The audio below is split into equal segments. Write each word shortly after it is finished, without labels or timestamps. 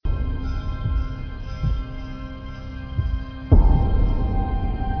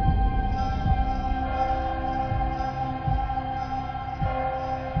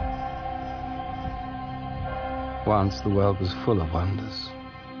Once the world was full of wonders,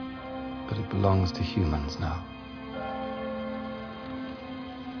 but it belongs to humans now.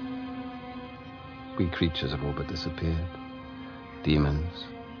 We creatures have all but disappeared. Demons,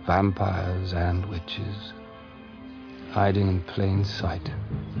 vampires, and witches, hiding in plain sight,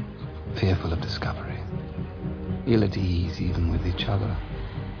 fearful of discovery, ill at ease even with each other.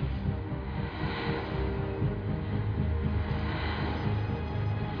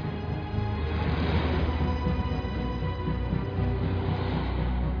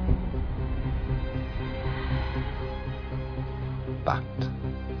 But,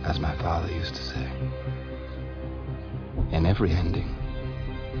 as my father used to say, in every ending,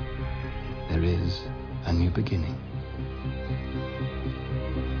 there is a new beginning.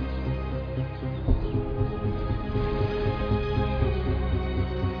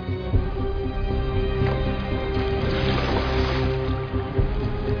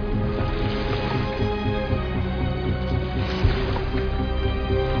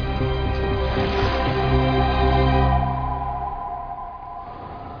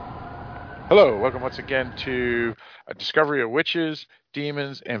 Hello, welcome once again to a Discovery of Witches,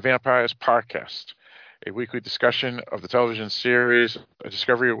 Demons, and Vampires podcast, a weekly discussion of the television series A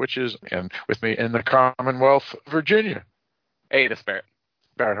Discovery of Witches, and with me in the Commonwealth, Virginia. Hey, this is Barrett.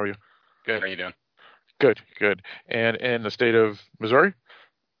 Barrett, how are you? Good, how are you doing? Good. And in the state of Missouri?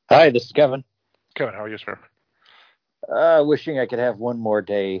 Hi, this is Kevin. Kevin, how are you, sir? Wishing I could have one more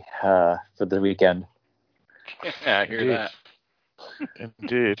day for the weekend. Yeah, I hear that.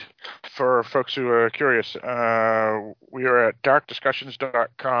 Indeed. For folks who are curious, we are at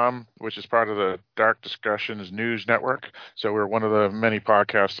darkdiscussions.com, which is part of the Dark Discussions News Network. So we're one of the many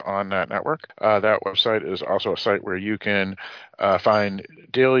podcasts on that network. That website is also a site where you can find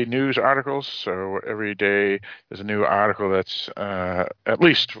daily news articles. So every day there's a new article that's at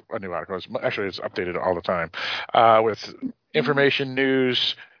least a new article. It's updated all the time with information,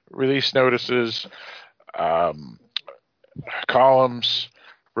 news, release notices, columns,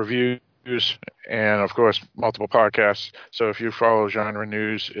 reviews, and of course multiple podcasts. So if you follow genre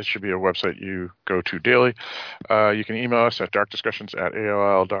news, it should be a website you go to daily. You can email us at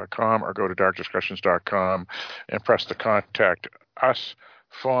darkdiscussions@aol.com or go to darkdiscussions.com and press the contact us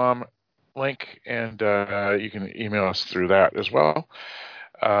form link, and you can email us through that as well.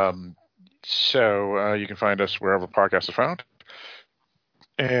 So you can find us wherever podcasts are found,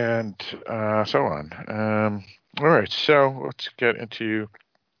 and so on. All right, so let's get into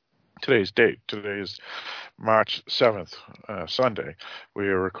today's date. Today is March 7th, Sunday. We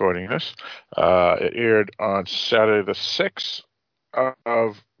are recording this. It aired on Saturday the 6th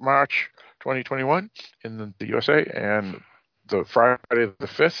of March 2021 in the USA, and the Friday the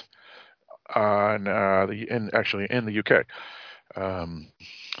 5th on in the UK.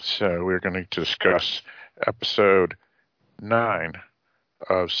 So we're going to discuss episode 9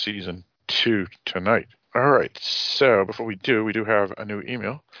 of season 2 tonight. All right, so before we do have a new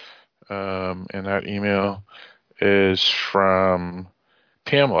email, and that email is from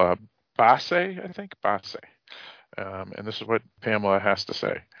Pamela Basse, I think, Basse, and this is what Pamela has to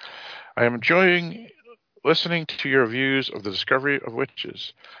say. I am enjoying listening to your views of the Discovery of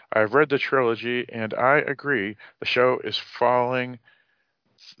Witches. I have read the trilogy, and I agree the show is following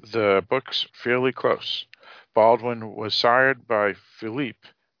the books fairly close. Baldwin was sired by Philippe,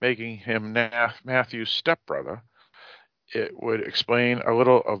 making him Matthew's stepbrother. It would explain a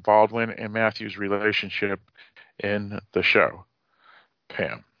little of Baldwin and Matthew's relationship in the show.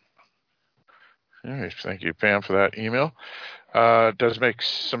 Pam. All right, thank you, Pam, for that email. Does make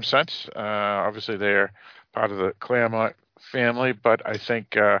some sense. Obviously, they're part of the Clairmont family, but I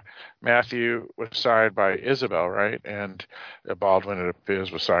think Matthew was sired by Isabel, right? And Baldwin, it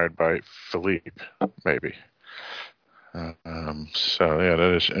appears, was sired by Philippe, maybe. So yeah,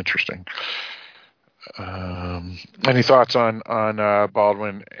 that is interesting. Any thoughts on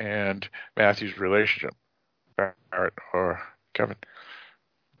Baldwin and Matthew's relationship, Barrett or Kevin?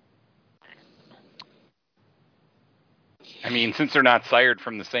 I mean, since they're not sired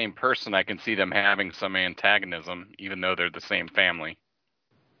from the same person, I can see them having some antagonism, even though they're the same family.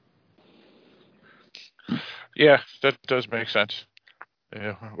 Yeah, that does make sense.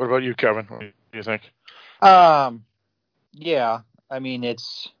 Yeah. What about you, Kevin? What do you think? Yeah, I mean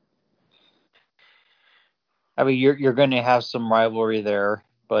you're going to have some rivalry there,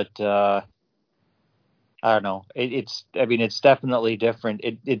 but I don't know. It's definitely different.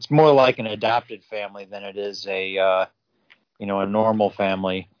 It's more like an adopted family than it is a normal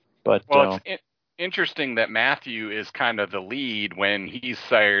family. But it's interesting that Matthew is kind of the lead when he's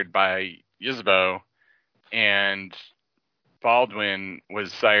sired by Ysabeau, and Baldwin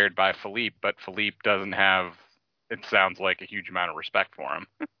was sired by Philippe, but Philippe doesn't have it sounds like a huge amount of respect for him.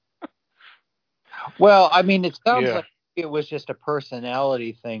 Well, I mean, it sounds Yeah. like it was just a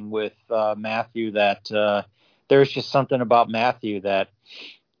personality thing with Matthew, that there's just something about Matthew that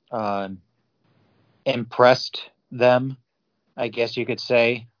impressed them, I guess you could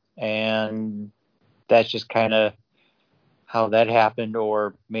say. And that's just kind of how that happened,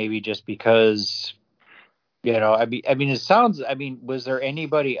 or maybe just because, I mean, it sounds, was there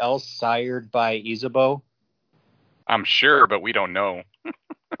anybody else sired by Isabeau? I'm sure, but we don't know.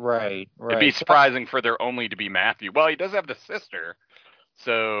 Right. It'd be surprising for there only to be Matthew. Well, he does have the sister,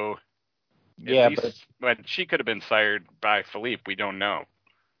 so Yeah, but she could have been sired by Philippe. We don't know.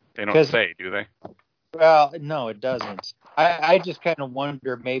 They don't say, do they? Well, no, it doesn't. I just kind of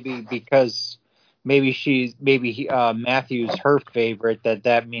wonder, maybe because maybe Matthew's her favorite,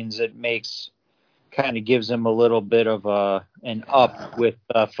 that means it kind of gives him a little bit of an up with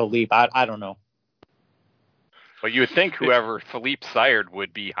Philippe. I don't know. Well, you would think whoever Philippe sired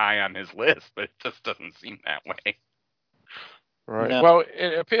would be high on his list, but it just doesn't seem that way. Right. No. Well,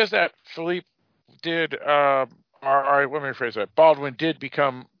 it appears that Philippe did, let me rephrase that. Baldwin did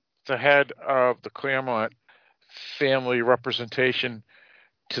become the head of the Clairmont family representation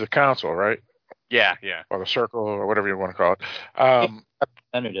to the council, right? Yeah. Or the circle, or whatever you want to call it.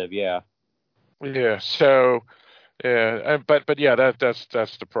 Representative, yeah. Yeah. So, yeah, but yeah, that's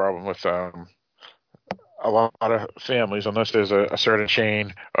the problem with a lot of families, unless there's a certain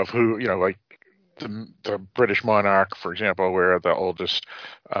chain of who, like the British monarch, for example, where the oldest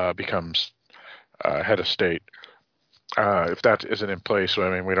becomes head of state. If that isn't in place, I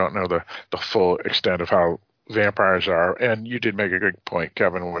mean, we don't know the full extent of how vampires are. And you did make a good point,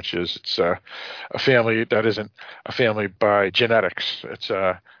 Kevin, which is it's a family that isn't a family by genetics. It's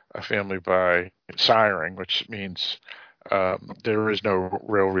a family by siring, which means there is no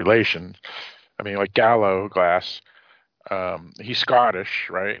real relation. I mean, like Gallo Glass, he's Scottish,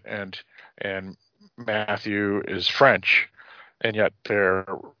 right? And Matthew is French, and yet they're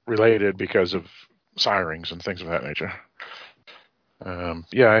related because of sirings and things of that nature.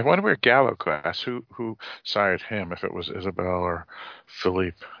 Yeah, I wonder where Gallo Glass, who sired him, if it was Isabel or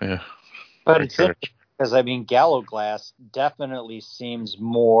Philippe. Yeah, but it's interesting because Gallo Glass definitely seems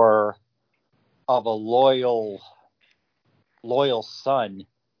more of a loyal son,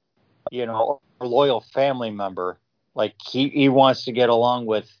 or loyal family member. Like he wants to get along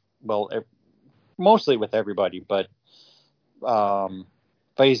with, well, mostly with everybody, but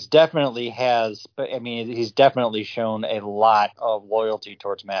he's definitely he's definitely shown a lot of loyalty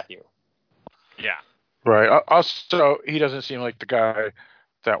towards Matthew. Yeah. Right. Also, he doesn't seem like the guy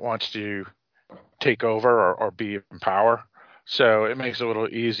that wants to take over or be in power. So it makes it a little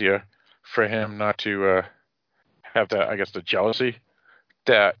easier for him not to have that, I guess, the jealousy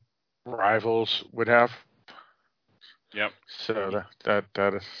that rivals would have. Yep. So that's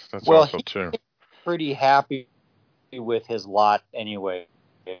well, also too. Pretty happy with his lot anyway.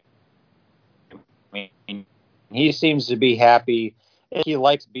 I mean, he seems to be happy. He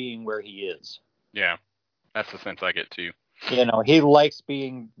likes being where he is. Yeah, that's the sense I get too. He likes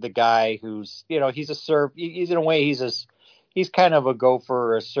being the guy who's, he's a serv. He's in a way, he's kind of a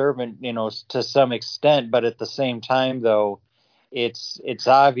gopher, a servant, to some extent. But at the same time, though, it's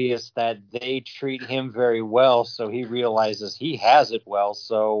obvious that they treat him very well. So he realizes he has it well.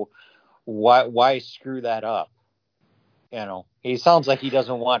 So why screw that up? He sounds like he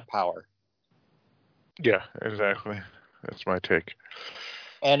doesn't want power. Yeah, exactly. That's my take.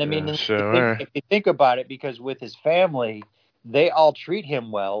 And I mean, if you think about it, because with his family, they all treat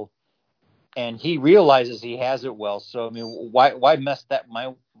him well, and he realizes he has it well. So I mean, why mess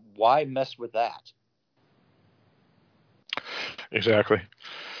with that? Exactly.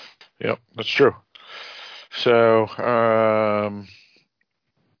 Yep, that's true. So,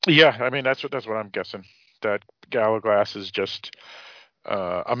 yeah, I mean that's what I'm guessing. That Gallo Glass is just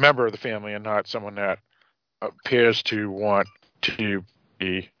a member of the family and not someone that appears to want to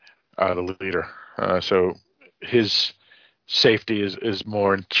be the leader. So his safety is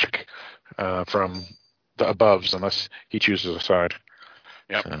more in check from the aboves, unless he chooses a side.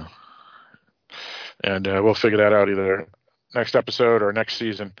 Yep. So, and we'll figure that out either next episode or next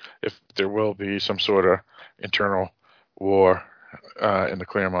season, if there will be some sort of internal war in the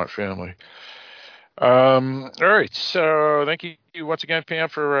Clairmont family. All right. So thank you once again, Pam,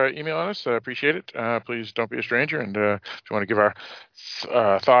 for emailing us. I appreciate it. Please don't be a stranger. And if you want to give our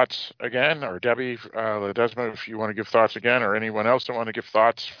thoughts again, or Debbie, Ledesma, if you want to give thoughts again, or anyone else that want to give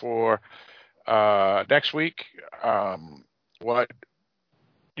thoughts for next week, what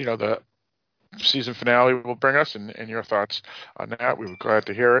the season finale will bring us, and your thoughts on that, we were glad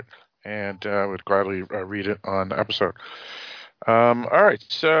to hear it. and would gladly read it on the episode. All right,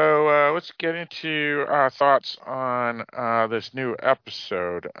 so let's get into our thoughts on this new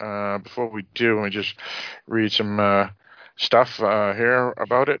episode. Before we do, let me just read some stuff here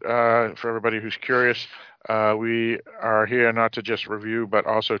about it for everybody who's curious. We are here not to just review, but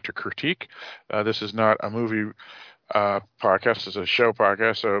also to critique. This is not a movie podcast. It's a show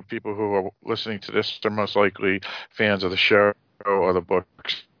podcast, so people who are listening to this are most likely fans of the show or the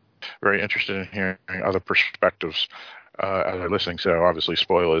books, very interested in hearing other perspectives as they're listening. So obviously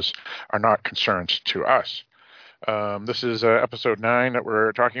spoilers are not concerns to us. This is episode 9 that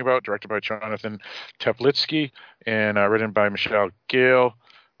we're talking about, directed by Jonathan Teplitsky and written by Michelle Gale.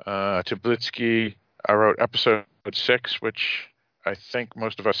 Teplitsky wrote episode 6, which I think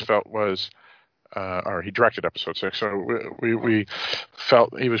most of us felt was, or he directed episode 6. So we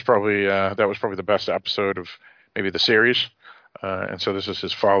felt he was probably that was probably the best episode of maybe the series. And so this is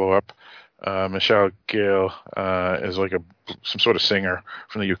his follow-up. Michelle Gale is like some sort of singer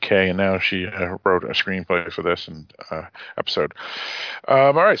from the UK, and now she wrote a screenplay for this episode.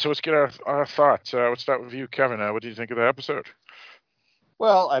 All right, so let's get our thoughts. Let's start with you, Kevin. What did you think of the episode?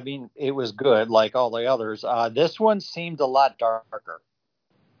 Well, I mean, it was good, like all the others. This one seemed a lot darker.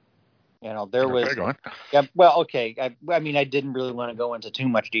 You know, there was. Go on. Yeah, well, okay. I mean, I didn't really want to go into too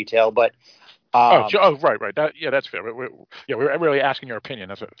much detail, but. Right. That's fair. We're really asking your opinion.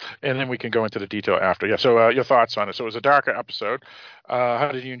 That's it, and then we can go into the detail after. Yeah. So your thoughts on it. So it was a darker episode.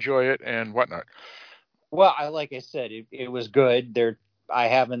 How did you enjoy it and whatnot? Well, like I said, it was good. I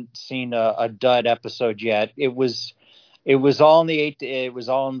haven't seen a dud episode yet. It was all in it was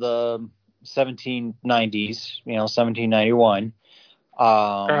all in the 1790s. 1791.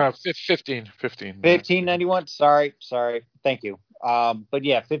 1591. Sorry. Thank you. But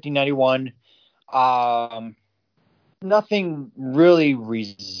yeah, 1591. Nothing really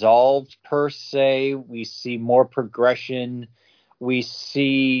resolved per se. We see more progression. We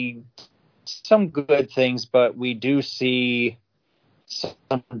see some good things, but we do see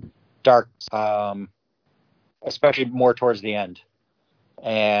some dark, especially more towards the end.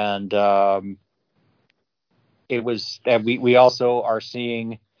 And it was. We also are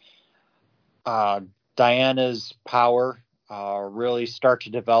seeing Diana's power really start to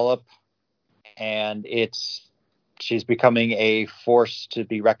develop. And she's becoming a force to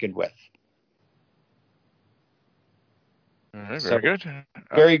be reckoned with. Very good.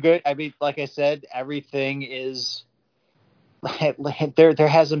 Very good. I mean, like I said, everything is there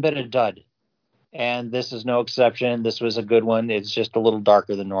hasn't been a dud, and this is no exception. This was a good one. It's just a little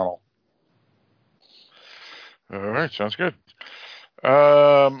darker than normal. All right, sounds good.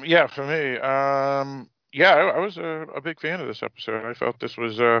 Yeah, for me, I was a big fan of this episode. I felt this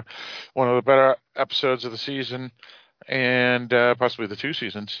was one of the better episodes of the season, and possibly the 2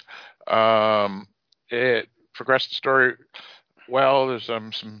 seasons. It progressed the story well. There's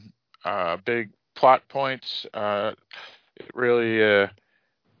some big plot points. It really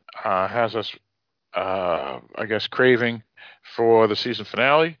has us, I guess, craving for the season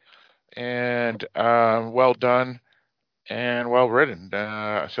finale, and well done and well written.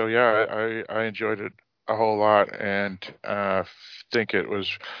 So yeah, I enjoyed it a whole lot, and think it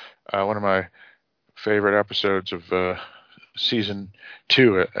was one of my favorite episodes of season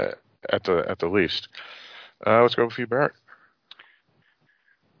 2 at the least. Let's go with you, Barrett.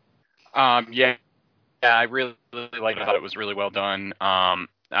 Yeah, I really liked it. I thought it was really well done.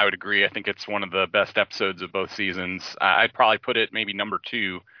 I would agree. I think it's one of the best episodes of both seasons. I'd probably put it maybe number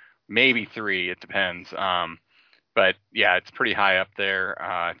 2, maybe 3. It depends. But yeah, it's pretty high up there.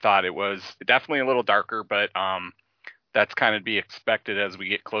 I thought it was definitely a little darker, but that's kind of to be expected as we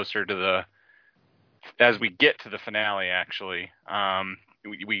get closer to the finale. Actually,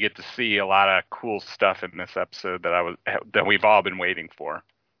 we get to see a lot of cool stuff in this episode that we've all been waiting for.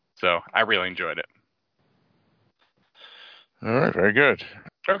 So I really enjoyed it. All right, very good.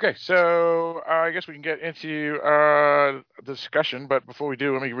 Okay, so I guess we can get into the discussion, but before we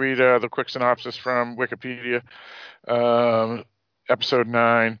do, let me read the quick synopsis from Wikipedia. Episode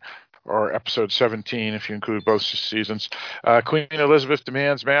 9, or episode 17, if you include both seasons. Queen Elizabeth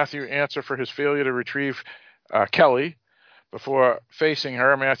demands Matthew answer for his failure to retrieve Kelly. Before facing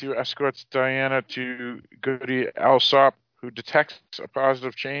her, Matthew escorts Diana to Goode Alsop, who detects a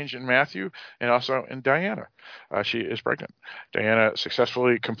positive change in Matthew and also in Diana. She is pregnant. Diana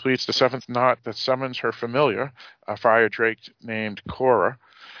successfully completes the 7th knot that summons her familiar, a fire drake named Cora.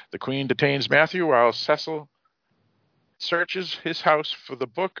 The Queen detains Matthew while Cecil searches his house for the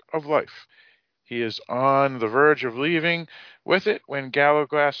Book of Life. He is on the verge of leaving with it when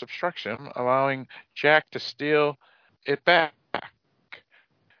Gallowglass obstructs him, allowing Jack to steal it back.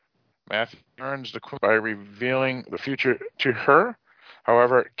 Matthew earns the queen by revealing the future to her.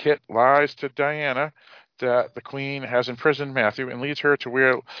 However, Kit lies to Diana that the queen has imprisoned Matthew and leads her to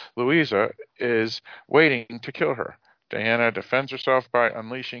where Louisa is waiting to kill her. Diana defends herself by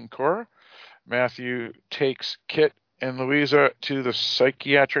unleashing Cora. Matthew takes Kit and Louisa to the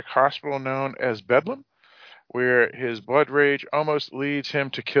psychiatric hospital known as Bedlam, where his blood rage almost leads him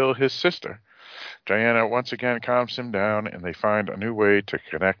to kill his sister. Diana once again calms him down, and they find a new way to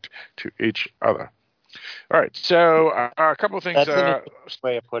connect to each other. All right, so a couple of things. That's an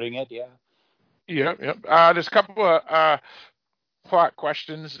way of putting it, yeah. Yep. There's a couple of plot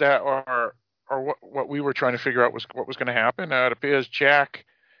questions that are what we were trying to figure out was what was going to happen. It appears Jack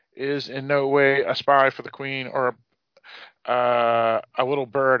is in no way a spy for the Queen or a little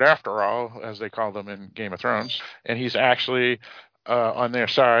bird after all, as they call them in Game of Thrones, and he's actually on their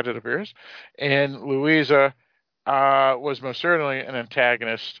side, it appears. And Louisa was most certainly an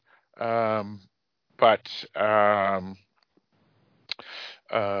antagonist, but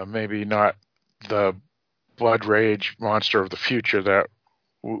maybe not the blood rage monster of the future that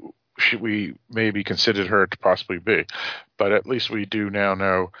we maybe considered her to possibly be. But at least we do now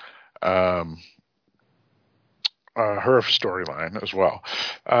know her storyline as well.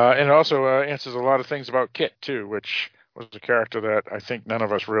 And it also answers a lot of things about Kit, too, which was a character that I think none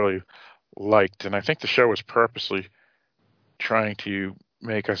of us really liked. And I think the show was purposely trying to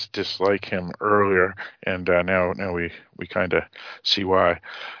make us dislike him earlier. And now we kind of see why.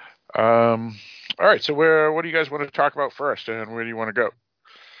 All right, so what do you guys want to talk about first, and where do you want to go?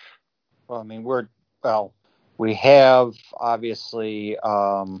 Well, I mean, we have obviously,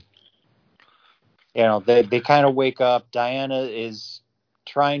 they kind of wake up. Diana is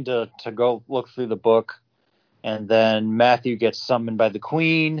trying to go look through the book, and then Matthew gets summoned by the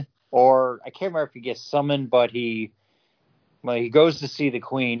Queen, or I can't remember if he gets summoned, but he goes to see the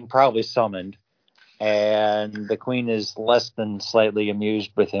Queen, probably summoned. And the Queen is less than slightly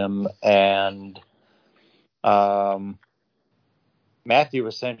amused with him, and Matthew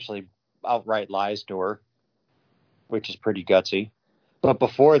essentially outright lies to her, which is pretty gutsy. But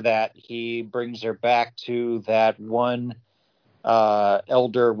before that, he brings her back to that one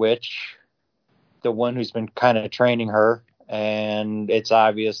elder witch, the one who's been kind of training her, and it's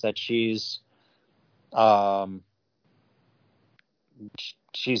obvious that she's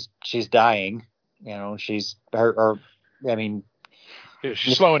dying. You know, she's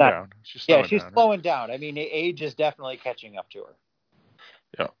slowing down. She's slowing down. I mean, age is definitely catching up to her.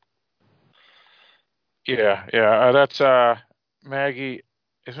 Yeah. That's Maggie.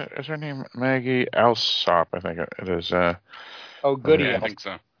 Is her name Maggie Alsop? I think it is. Goode. I think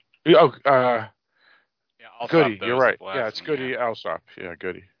so. Goode. You're right. Yeah, it's Goode yeah. Alsop. Yeah,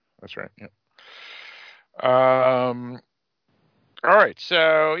 Goode. That's right. Yeah. All right,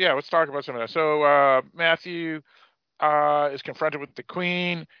 so let's talk about some of that. So Matthew is confronted with the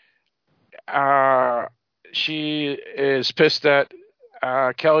Queen. She is pissed that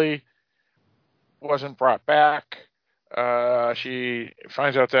Kelly wasn't brought back. She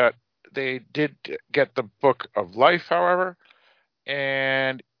finds out that they did get the Book of Life, however,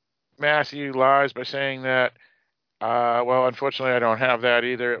 and Matthew lies by saying that, unfortunately, I don't have that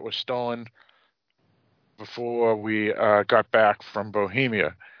either. It was stolen before we got back from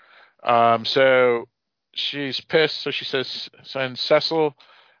Bohemia. So she's pissed. So she sends Cecil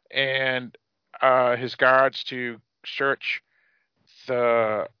and his guards to search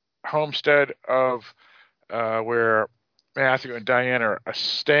the homestead of where Matthew and Diana are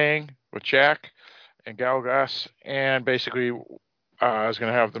staying with Jack and Galgas, and basically is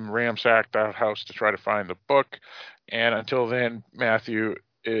going to have them ransack that house to try to find the book. And until then, Matthew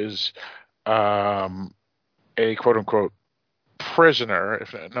is a quote-unquote prisoner,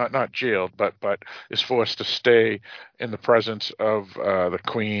 if not jailed, but is forced to stay in the presence of the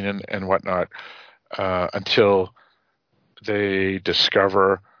Queen and whatnot until they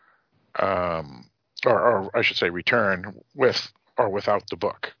discover, or I should say, return with or without the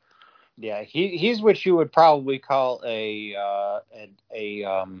book. Yeah, he's what you would probably call an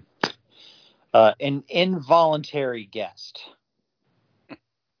involuntary guest.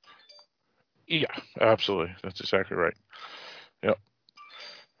 Yeah, absolutely. That's exactly right. Yep.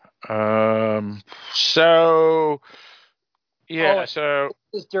 So this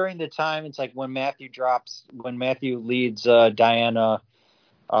is during the time. It's like when Matthew leads Diana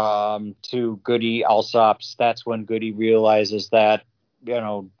to Goode Alsop's. That's when Goode realizes that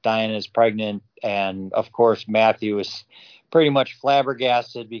Diana is pregnant, and of course Matthew is pretty much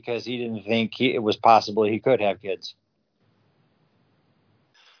flabbergasted because he didn't think it was possible he could have kids.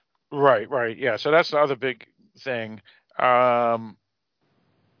 Right. Yeah. So that's the other big thing.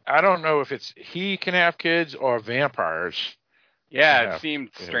 I don't know if it's he can have kids or vampires. Yeah, it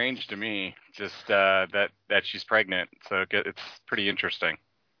seemed strange to me, just that she's pregnant. So it's pretty interesting.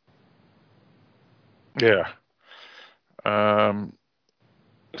 Yeah.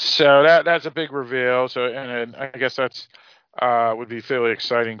 So that's a big reveal. So, and I guess that's would be fairly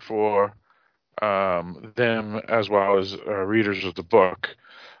exciting for them as well as readers of the book.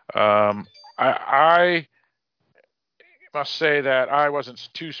 I must say that I wasn't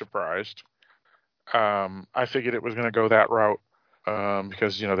too surprised. I figured it was going to go that route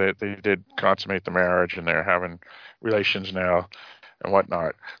because they did consummate the marriage and they're having relations now and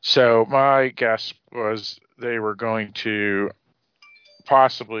whatnot. So my guess was they were going to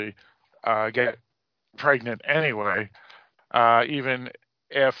possibly get pregnant anyway, even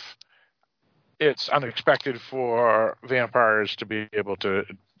if it's unexpected for vampires to be able to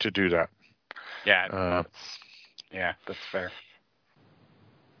do that. Yeah, that's fair.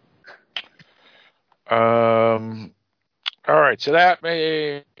 All right, so that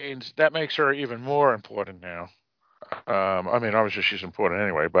makes her even more important now. I mean, obviously she's important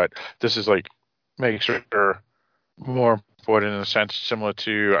anyway, but this is like makes her more important in a sense similar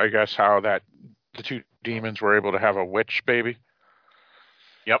to, I guess, how that the two demons were able to have a witch baby.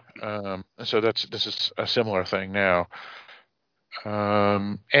 Yep. So this is a similar thing now.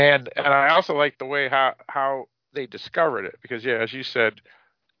 And I also like the way how they discovered it, because as you said,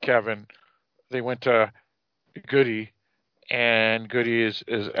 Kevin, they went to Goode, and Goode is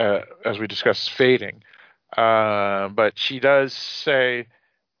as we discussed, fading. But she does say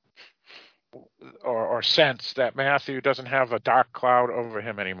or sense that Matthew doesn't have a dark cloud over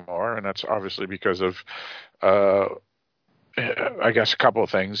him anymore, and that's obviously because of I guess a couple of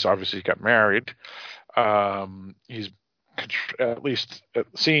things. Obviously, he got married. He's at least it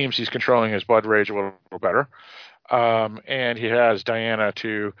seems he's controlling his blood rage a little better, and he has Diana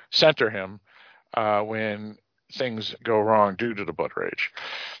to center him when things go wrong due to the blood rage.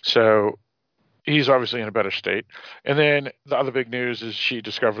 So he's obviously in a better state. And then the other big news is she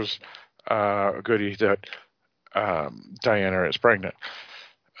discovers Goode that Diana is pregnant.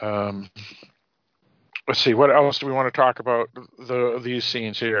 Let's see, what else do we want to talk about these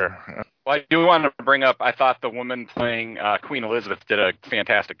scenes here? Well, I do want to bring up, I thought the woman playing Queen Elizabeth did a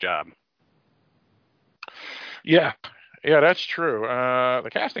fantastic job. Yeah, that's true. The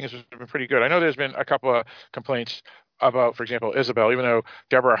casting has been pretty good. I know there's been a couple of complaints about, for example, Isabel, even though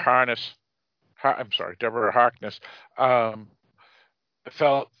Deborah Harkness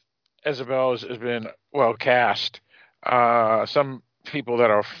felt Isabel has been well cast. Some people that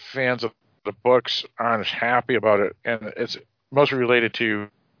are fans of the books aren't happy about it, and it's mostly related to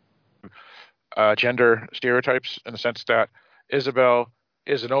gender stereotypes, in the sense that Isabel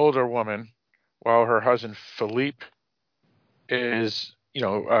is an older woman while her husband Philippe is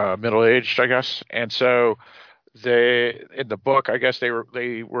middle-aged, I guess. And so they, in the book, I guess they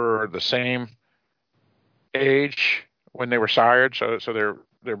were the same age when they were sired, so they're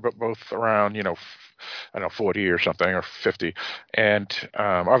both around, I don't know, 40 or something, or 50. And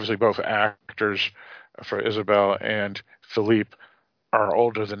obviously both actors for Isabel and Philippe are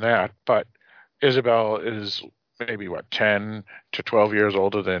older than that, but Isabel is maybe 10 to 12 years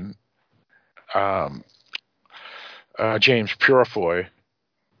older than James Purefoy,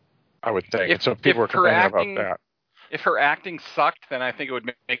 I would think. And so people are complaining about that. If her acting sucked, then I think it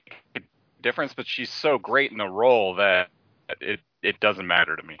would make a difference, but she's so great in the role that it doesn't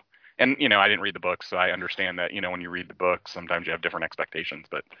matter to me. And, I didn't read the book, so I understand that, when you read the book, sometimes you have different expectations,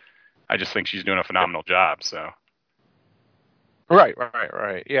 but I just think she's doing a phenomenal job, so. Right.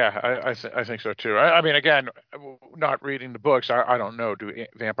 Yeah, I think so too. I mean, again, not reading the books, I don't know, do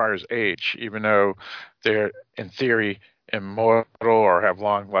vampires age, even though they're, in theory, immortal or have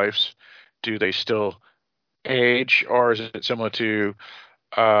long lives? Do they still age, or is it similar to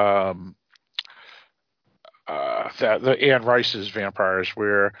the Anne Rice's vampires,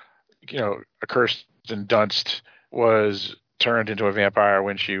 where Kirsten Dunst was turned into a vampire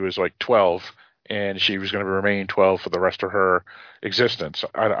when she was like 12, and she was going to remain 12 for the rest of her existence?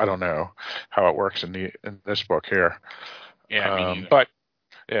 I don't know how it works in this book here. Yeah, but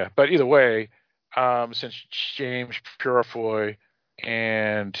either way, since James Purefoy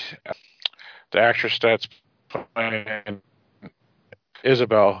and the actress that's playing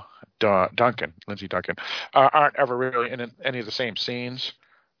Isabel Lindsay Duncan, aren't ever really in any of the same scenes,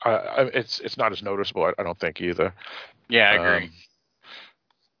 it's not as noticeable, I don't think, either. Yeah, I agree.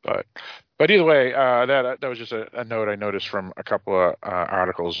 But either way, that was just a note I noticed from a couple of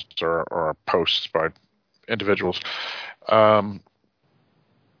articles or posts by individuals.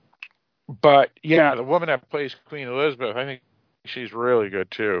 But yeah, the woman that plays Queen Elizabeth, I think she's really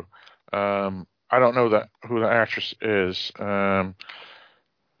good too. I don't know who the actress is. I'm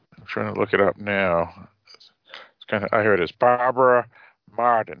trying to look it up now. I heard it's Barbara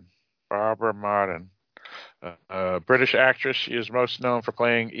Marden. Barbara Marden. British actress. She is most known for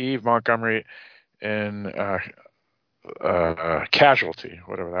playing Eve Montgomery in Casualty,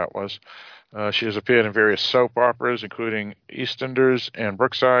 whatever that was. She has appeared in various soap operas, including EastEnders and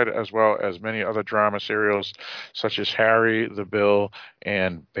Brookside, as well as many other drama serials, such as Harry, The Bill,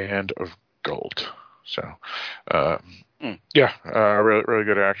 and Band of Gold. So, really, really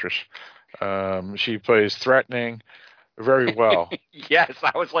good actress. She plays threatening very well. Yes,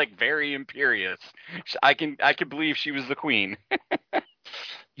 I was like very imperious. I can believe she was the queen.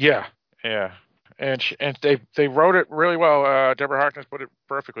 Yeah. And they wrote it really well. Deborah Harkness put it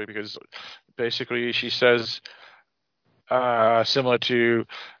perfectly, because basically she says, similar to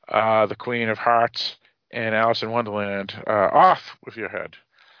the Queen of Hearts and Alice in Wonderland, off with your head.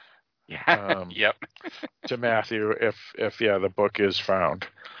 Yeah. Yep. To Matthew, if the book is found,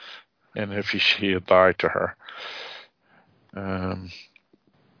 and if she had lied to her.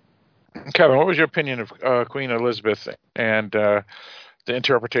 Kevin, what was your opinion of Queen Elizabeth and the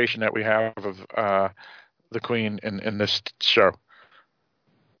interpretation that we have of the Queen in this show?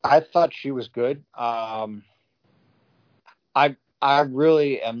 I thought she was good. I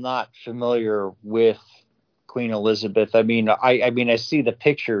really am not familiar with Queen Elizabeth. I mean, I see the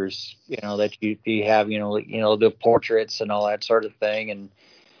pictures, that you have, the portraits and all that sort of thing, and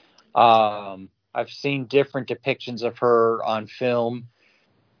I've seen different depictions of her on film.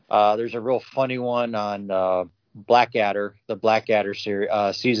 There's a real funny one on Blackadder, the Blackadder series,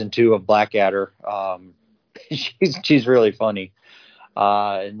 season 2 of Blackadder. She's really funny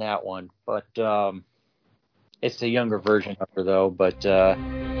in that one, but it's a younger version of her though. But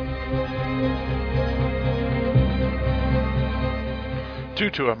due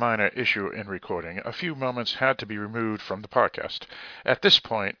to a minor issue in recording, a few moments had to be removed from the podcast. At this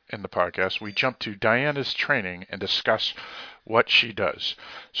point in the podcast, we jump to Diana's training and discuss what she does.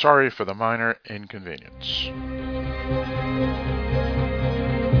 Sorry for the minor inconvenience.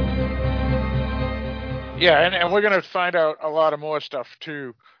 Yeah, and we're going to find out a lot of more stuff,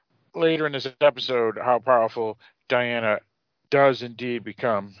 too, later in this episode, how powerful Diana does indeed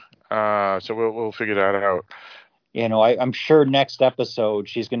become. So we'll figure that out. I'm sure next episode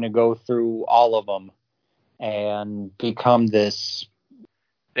she's going to go through all of them and become this.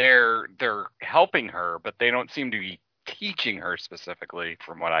 They're helping her, but they don't seem to be teaching her specifically,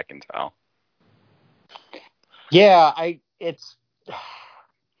 from what I can tell. Yeah,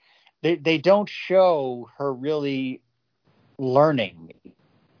 they don't show her really learning,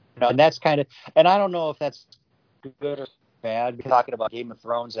 and that's kind of, and I don't know if that's good or bad. We're talking about Game of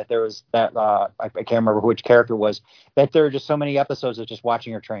Thrones, that there was that I can't remember which character it was, that there are just so many episodes of just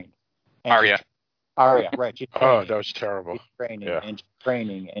watching her train. Arya, right? Oh, that was terrible. She's training, yeah. and she's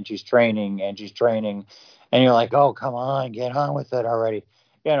training, and she's training, and she's training, and you're like, oh, come on, get on with it already.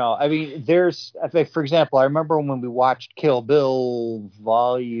 I mean, for example, I remember when we watched Kill Bill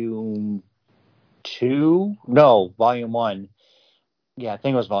Volume 1. Yeah, I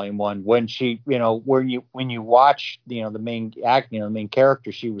think it was Volume 1. When she, when you watch, the main act, the main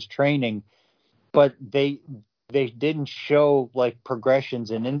character, she was training, but they didn't show like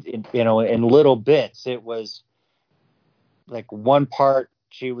progressions in little bits. It was like one part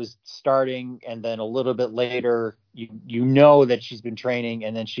she was starting, and then a little bit later, you know that she's been training,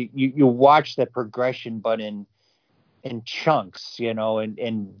 and then you watch the progression, but in chunks,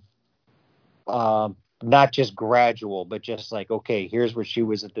 and not just gradual, but just like, okay, here's where she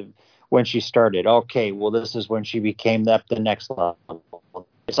was when she started. Okay, well, this is when she became the next level.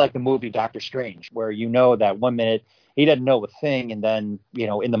 It's like the movie Doctor Strange, where that 1 minute he doesn't know a thing, and then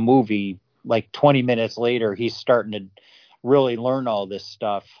in the movie, like 20 minutes later, he's starting to really learn all this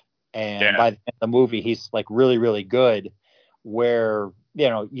stuff, and by the end of the movie, he's like really, really good. Where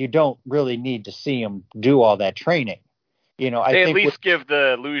you don't really need to see him do all that training. I they think at least give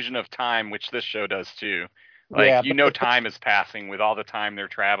the illusion of time, which this show does too. Like, time is passing with all the time they're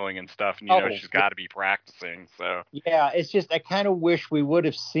traveling and stuff, and she's got to be practicing. So yeah, it's just I kind of wish we would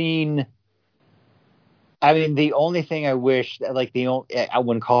have seen. I mean, the only thing I wish, like I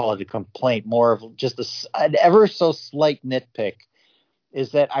wouldn't call it a complaint, more of just an ever so slight nitpick,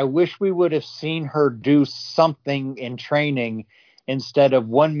 is that I wish we would have seen her do something in training. Instead of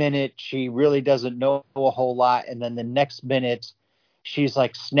 1 minute, she really doesn't know a whole lot, and then the next minute, she's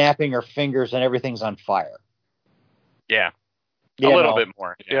like snapping her fingers and everything's on fire. Yeah, a little bit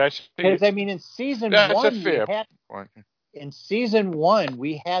more. Yeah, because I mean, in season 1, in season 1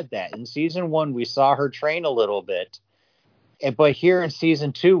 we had that. In season 1, we saw her train a little bit, but here in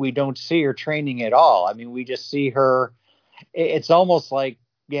season 2, we don't see her training at all. I mean, we just see her. It's almost like,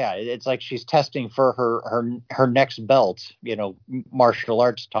 yeah, it's like she's testing for her next belt, martial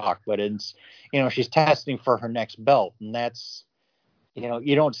arts talk, but it's, she's testing for her next belt. And that's,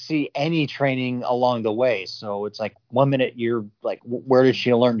 you don't see any training along the way. So it's like 1 minute you're like, where did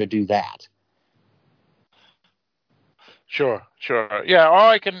she learn to do that? Sure. Yeah, all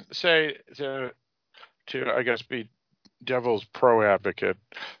I can say to I guess be devil's pro advocate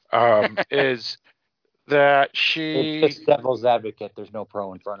is that she... It's just devil's advocate. There's no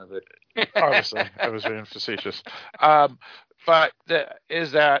pro in front of it. Obviously, I was being facetious. But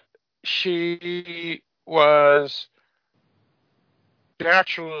is that she was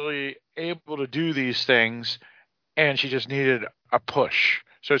naturally able to do these things, and she just needed a push.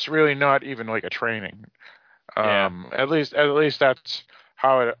 So it's really not even like a training. At least that's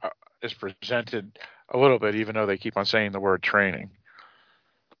how it is presented a little bit, even though they keep on saying the word training.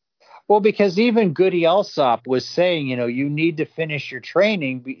 Well, because even Goode Alsop was saying, you need to finish your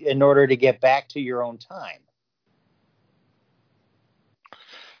training in order to get back to your own time.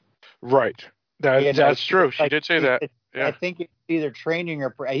 Right. That's true. She did say that. Yeah. I think it's either training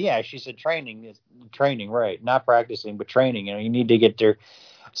or she said training, right? Not practicing, but training. You need to get there.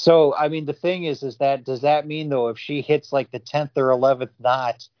 So, I mean, the thing is that does that mean though, if she hits like the 10th or 11th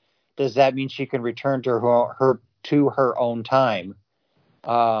knot, does that mean she can return to her own time?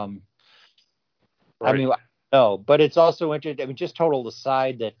 Right. I mean, no, but it's also interesting. I mean, just total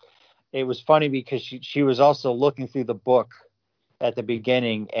aside that it was funny because she was also looking through the book at the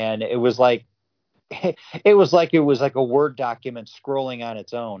beginning, and it was like it was like a Word document scrolling on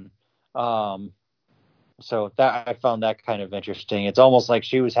its own. So that I found that kind of interesting. It's almost like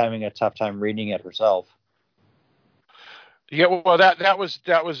she was having a tough time reading it herself. Yeah, well, that was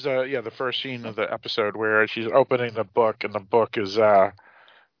the first scene of the episode where she's opening the book, and the book is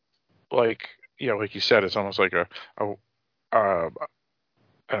like you said, it's almost like an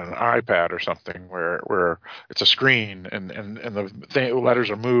iPad or something where it's a screen and the letters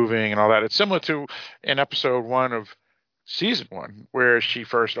are moving and all that. It's similar to in episode 1 of season 1 where she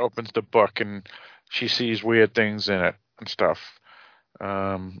first opens the book and she sees weird things in it and stuff.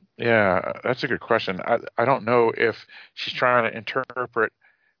 Yeah, that's a good question. I don't know if she's trying to interpret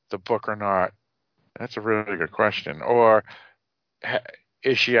the book or not. That's a really good question. Or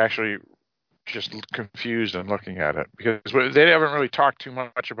is she actually just confused and looking at it? Because they haven't really talked too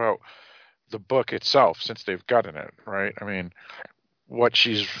much about the book itself since they've gotten it, right? I mean, what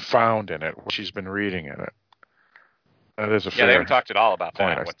she's found in it, what she's been reading in it. That is a fair they haven't talked at all about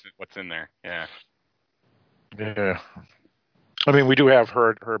point. That. What's in there? Yeah. Yeah. I mean, we do have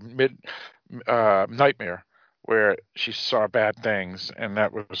her nightmare where she saw bad things, and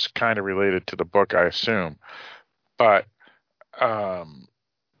that was kind of related to the book, I assume. But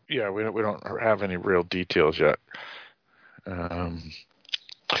yeah, we don't have any real details yet. And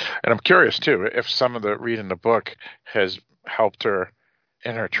I'm curious too if some of the reading the book has helped her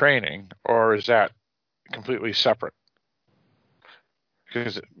in her training, or is that completely separate?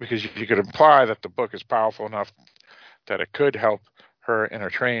 Because you could imply that the book is powerful enough that it could help her in her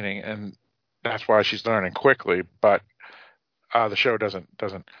training, and that's why she's learning quickly. But the show doesn't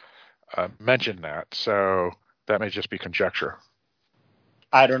mention that, so that may just be conjecture.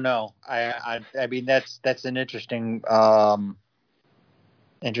 I don't know. I mean that's an interesting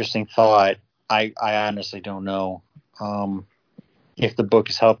thought. I honestly don't know if the book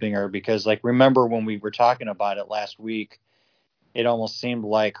is helping her, because like remember when we were talking about it last week, it almost seemed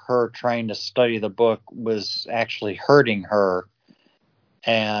like her trying to study the book was actually hurting her.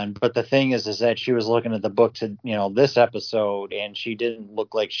 But the thing is that she was looking at the book to, this episode, and she didn't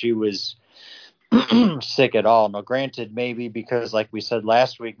look like she was sick at all. Now, granted, maybe because like we said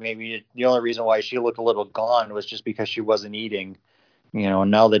last week, maybe the only reason why she looked a little gone was just because she wasn't eating,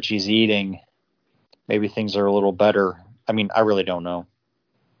 and now that she's eating, maybe things are a little better. I mean, I really don't know,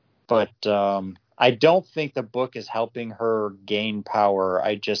 but, I don't think the book is helping her gain power.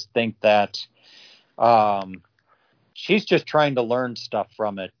 I just think that she's just trying to learn stuff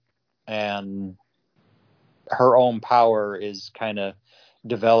from it, and her own power is kind of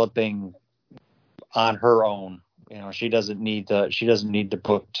developing on her own. She doesn't need the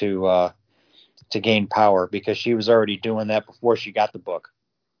book to gain power, because she was already doing that before she got the book.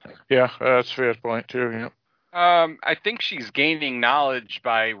 Yeah, that's a fair point too. Yeah. I think she's gaining knowledge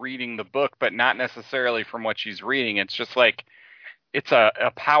by reading the book, but not necessarily from what she's reading. It's just like it's a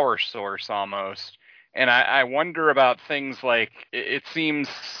power source almost. And I wonder about things like it seems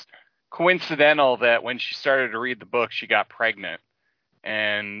coincidental that when she started to read the book, she got pregnant.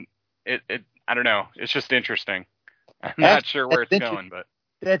 And it I don't know. It's just interesting. I'm not sure where it's going, but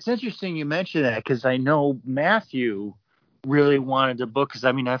that's interesting you mentioned that, because I know Matthew really wanted the book, because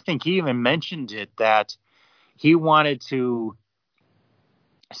I think he even mentioned it, that he wanted to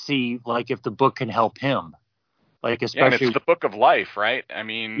see like if the book can help him, like especially and it's the book of life, right?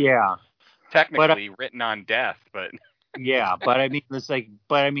 Yeah, technically written on death, but yeah, but it's like,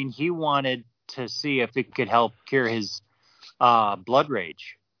 he wanted to see if it could help cure his blood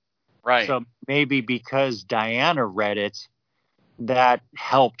rage, right? So maybe because Diana read it, that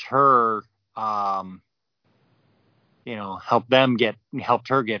helped her, helped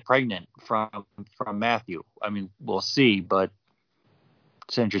her get pregnant from Matthew. We'll see, but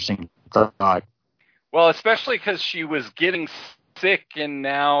it's an interesting thought. Well, especially because she was getting sick and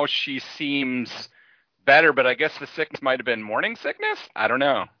now she seems better, but I guess the sickness might have been morning sickness. I don't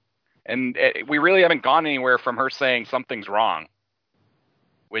know. And we really haven't gone anywhere from her saying something's wrong,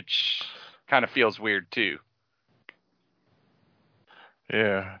 which kind of feels weird too.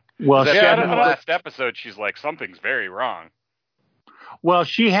 Yeah. Well, at the end of the last episode, she's like, something's very wrong. Well,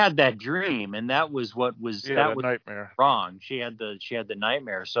 she had that dream, and that was what was was nightmare wrong. She had the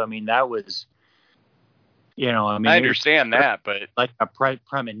nightmare. So that was, I understand that, but like a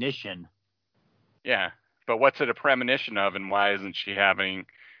premonition. Yeah, but what's it a premonition of, and why isn't she having,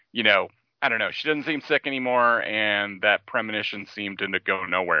 I don't know. She doesn't seem sick anymore, and that premonition seemed to go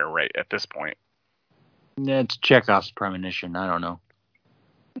nowhere right at this point. It's Chekhov's premonition. I don't know.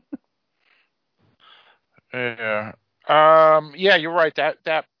 Yeah. Yeah, you're right.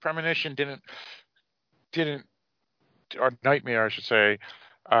 That premonition didn't, or nightmare, I should say,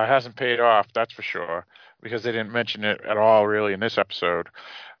 hasn't paid off. That's for sure, because they didn't mention it at all, really, in this episode.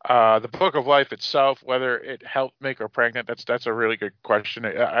 The Book of Life itself, whether it helped make her pregnant, that's a really good question.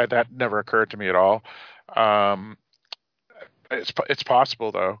 That never occurred to me at all. It's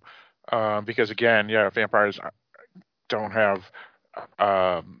possible though, because again, vampires don't have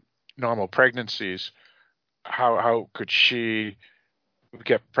normal pregnancies. How could she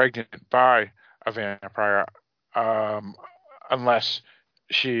get pregnant by a vampire unless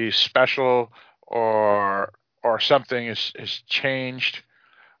she's special or something is changed?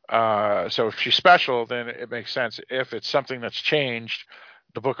 So if she's special, then it makes sense. If it's something that's changed,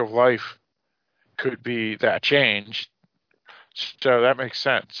 the Book of Life could be that change. So that makes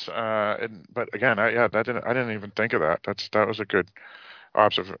sense. But again, I didn't even think of that. That was a good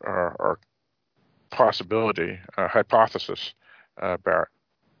or possibility, hypothesis, Barrett.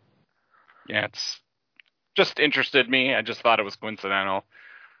 Yeah, it's just interested me. I just thought it was coincidental.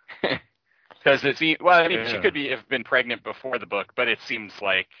 Because she could have been pregnant before the book, but it seems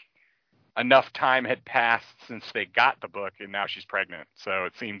like enough time had passed since they got the book, and now she's pregnant. So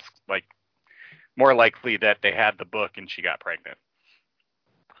it seems like more likely that they had the book and she got pregnant.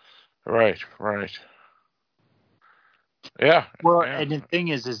 Right. Yeah. Well, and the thing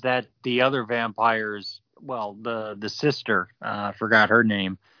is that the other vampires, well, the sister, I forgot her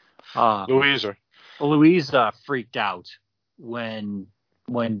name, Louisa freaked out when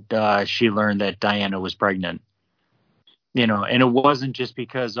she learned that Diana was pregnant. And it wasn't just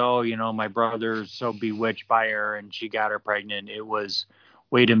because, my brother's so bewitched by her and she got her pregnant. It was,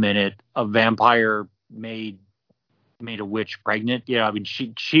 wait a minute, a vampire made a witch pregnant. Yeah,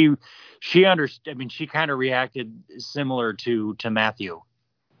 she understood. She kind of reacted similar to Matthew.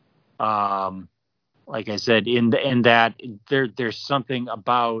 Like I said, in that there's something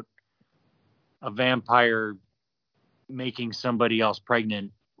about a vampire making somebody else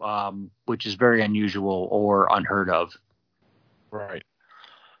pregnant, which is very unusual or unheard of. Right.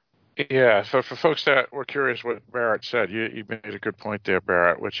 Yeah. So for folks that were curious what Barrett said, you made a good point there,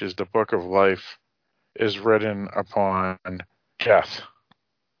 Barrett, which is the Book of Life is written upon death.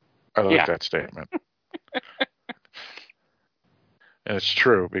 I like that statement. And it's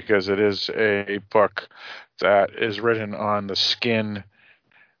true, because it is a book that is written on the skin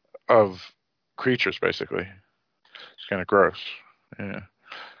of creatures, basically. It's kind of gross. Yeah.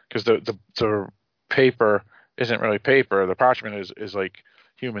 Because the paper isn't really paper. The parchment is like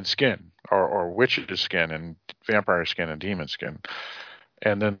human skin or witch's skin and vampire skin and demon skin.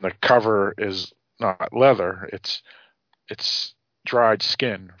 And then the cover is not leather. It's dried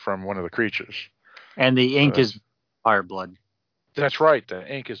skin from one of the creatures. And the ink is fire blood. That's right. The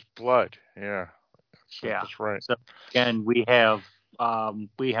ink is blood. Yeah. That's right. So again, we have the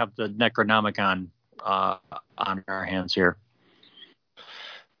Necronomicon on our hands here.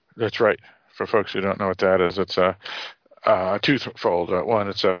 That's right. For folks who don't know what that is, it's a twofold. One,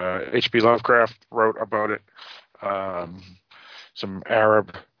 it's H.P. Lovecraft wrote about it. Some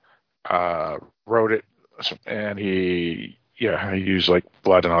Arab wrote it, and he used like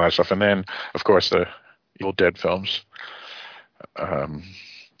blood and all that stuff. And then, of course, the Evil Dead films.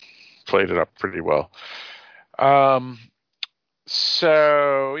 Played it up pretty well.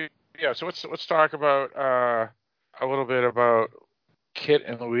 So let's talk about a little bit about Kit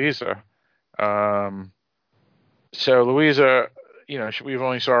and Louisa. So Louisa, we've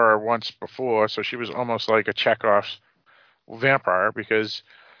only saw her once before, so she was almost like a Chekhov's vampire because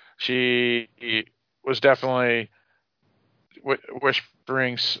she was definitely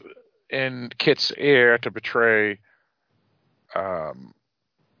whispering in Kit's ear to betray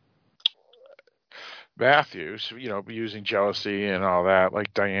Matthews, using jealousy and all that,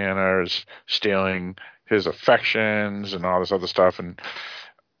 like Diana is stealing his affections and all this other stuff and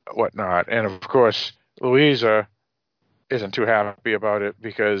whatnot. And of course, Louisa isn't too happy about it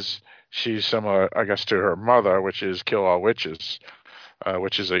because she's similar, I guess, to her mother, which is kill all witches,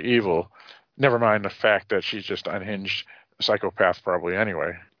 which is an evil. Never mind the fact that she's just unhinged psychopath probably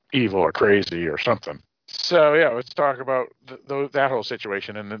anyway, evil or crazy or something. So yeah, let's talk about that whole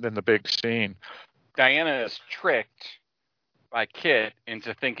situation and then the big scene. Diana is tricked by Kit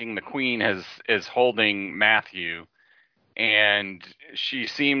into thinking the Queen is holding Matthew, and she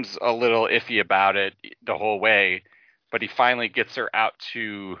seems a little iffy about it the whole way, but he finally gets her out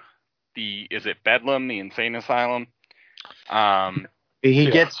to is it Bedlam, the insane asylum? He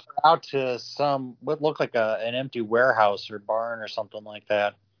gets her out to what looked like an empty warehouse or barn or something like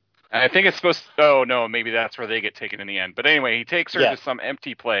that. I think it's supposed to, oh no, maybe that's where they get taken in the end. But anyway, he takes her to some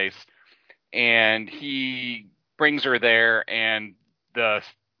empty place, and he brings her there, and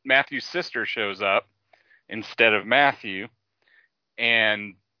Matthew's sister shows up instead of Matthew,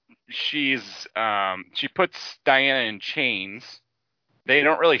 and she puts Diana in chains. They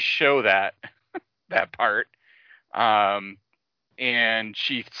don't really show that part. And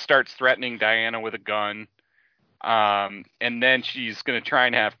she starts threatening Diana with a gun. And then she's going to try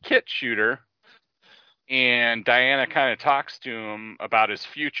and have Kit shoot her. And Diana kind of talks to him about his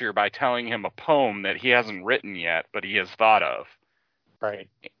future by telling him a poem that he hasn't written yet, but he has thought of. Right.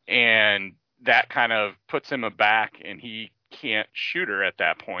 And that kind of puts him aback, and he can't shoot her at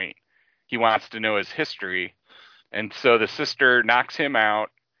that point. He wants to know his history. And so the sister knocks him out,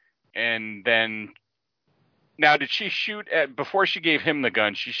 and then... Now, did she shoot before she gave him the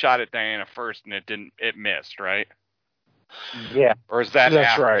gun? She shot at Diana first, and it missed, right? Yeah. Or is that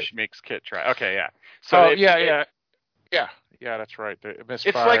that's after right. she makes Kit try? Okay, yeah. So yeah, that's right. It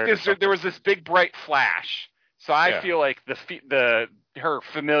misfired. It's like there was this big bright flash. So I feel like her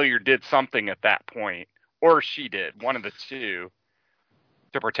familiar did something at that point, or she did, one of the two,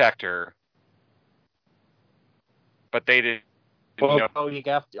 to protect her. But they didn't. Well, you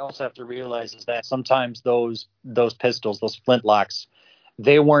also have to realize is that sometimes those pistols, those flintlocks,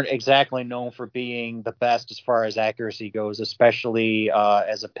 they weren't exactly known for being the best as far as accuracy goes, especially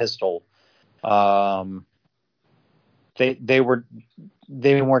as a pistol. They weren't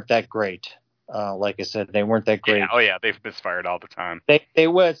that great. Like I said, they weren't that great. Yeah, oh yeah, they've misfired all the time. They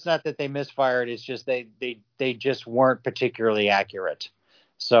were. It's not that they misfired. It's just they just weren't particularly accurate.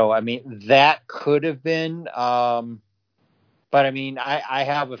 So I mean, that could have been. But I mean, I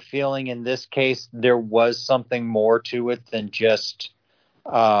have a feeling in this case there was something more to it than just,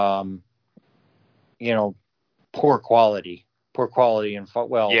 poor quality, and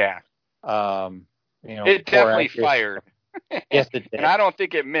yeah. It definitely fired. Yes, it did. And I don't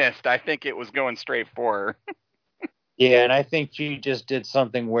think it missed. I think it was going straight for her. Yeah, and I think she just did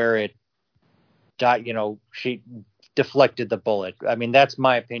something where it, she deflected the bullet. I mean, that's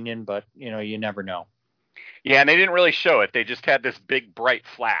my opinion, but you never know. Yeah, and they didn't really show it. They just had this big bright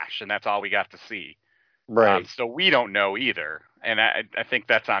flash, and that's all we got to see. Right. So we don't know either, and I think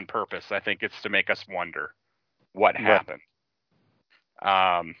that's on purpose. I think it's to make us wonder what happened.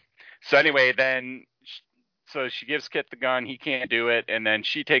 So anyway, then so she gives Kit the gun. He can't do it, and then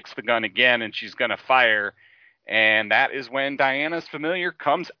she takes the gun again, and she's going to fire, and that is when Diana's familiar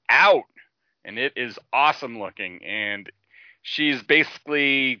comes out, and it is awesome looking, and she's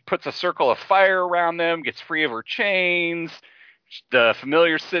basically puts a circle of fire around them, gets free of her chains. The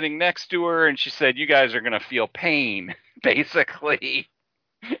familiar's sitting next to her, and she said, "You guys are going to feel pain," basically.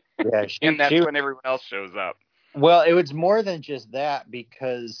 Yeah, and that's when everyone else shows up. Well, it was more than just that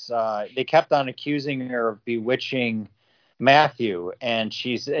because they kept on accusing her of bewitching Matthew, and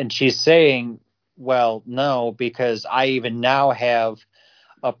she's saying, "Well, no, because I even now have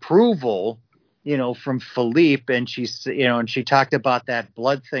approval." From Philippe, and she's, and she talked about that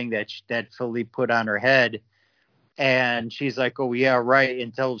blood thing that Philippe put on her head, and she's like, "Oh yeah, right."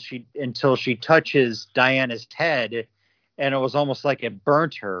 Until she touches Diana's head, and it was almost like it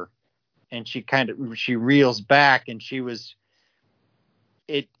burnt her, and she reels back, and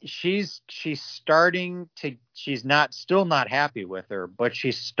she's starting to, she's still not happy with her, but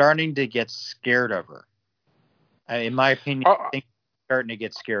she's starting to get scared of her. In my opinion, I think she's starting to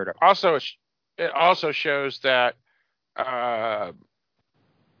get scared of her. Also, it also shows that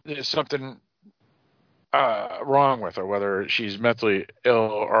there's something wrong with her, whether she's mentally ill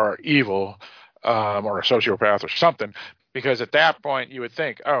or evil, or a sociopath or something, because at that point you would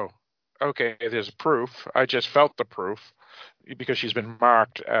think, oh, okay, there's proof. I just felt the proof, because she's been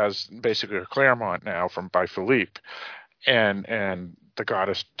marked as basically a Clairmont now by Philippe and the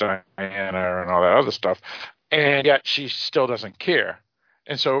goddess Diana and all that other stuff, and yet she still doesn't care.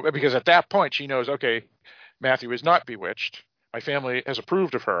 And so, because at that point she knows, okay, Matthew is not bewitched. My family has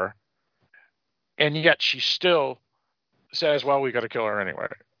approved of her, and yet she still says, well, we got to kill her anyway.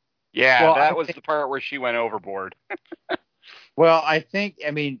 Yeah, well, that was the part where she went overboard. Well,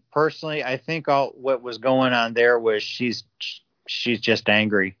 personally, I think what was going on there was she's just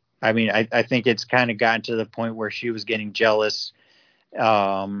angry. I mean, I think it's kind of gotten to the point where she was getting jealous.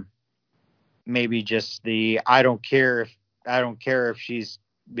 Maybe just I don't care if she's,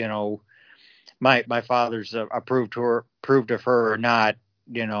 my father's approved of her or not.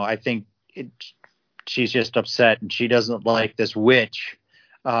 I think she's just upset, and she doesn't like this witch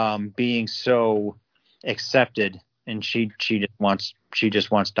being so accepted. And she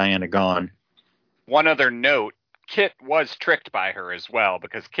just wants Diana gone. One other note, Kit was tricked by her as well,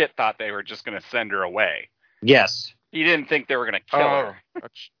 because Kit thought they were just going to send her away. Yes. He didn't think they were going to kill her.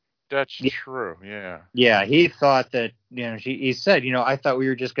 That's true, yeah. Yeah, he thought that, he said, I thought we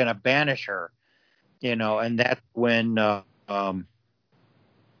were just going to banish her, and that's when... and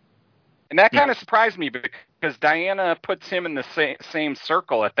that kind of surprised me, because Diana puts him in the same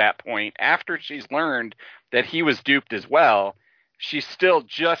circle at that point. After she's learned that he was duped as well, she's still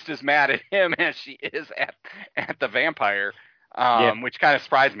just as mad at him as she is at the vampire, which kind of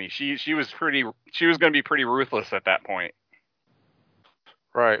surprised me. She was going to be pretty ruthless at that point.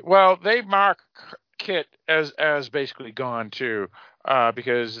 Right. Well, they mark Kit as basically gone too,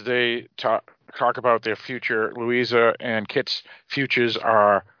 because they talk about their future. Louisa and Kit's futures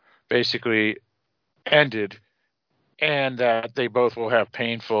are basically ended, and that they both will have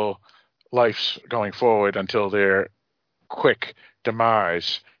painful lives going forward until their quick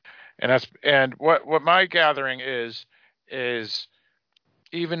demise. And what my gathering is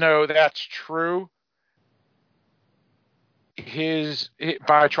even though that's true,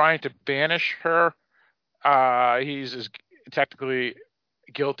 by trying to banish her, he's technically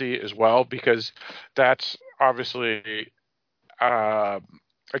guilty as well, because that's obviously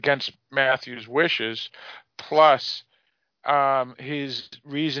against Matthew's wishes. Plus, his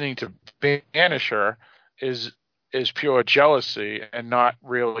reasoning to banish her is pure jealousy, and not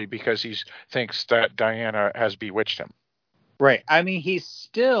really because he thinks that Diana has bewitched him. Right. I mean, he's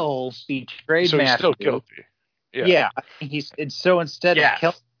still betrayed so Matthew. He's still guilty. Yeah. So instead of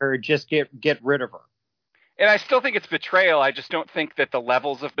killing her, just get rid of her. And I still think it's betrayal. I just don't think that the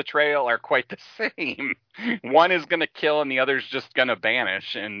levels of betrayal are quite the same. One is going to kill and the other's just going to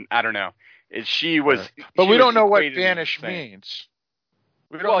banish. And I don't know. But we don't know what banish means.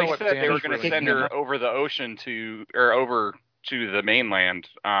 We don't know what said they were going to send her over the ocean over to the mainland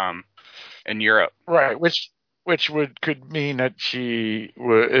in Europe. Right, which could mean that she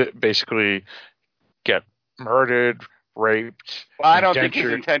would basically get murdered, raped. Well, I don't think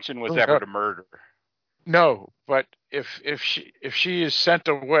his intention was ever to murder. No, but if she is sent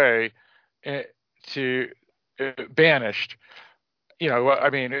away to banished, I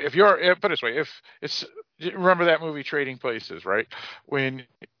mean, put it this way, if it's, remember that movie Trading Places, right? When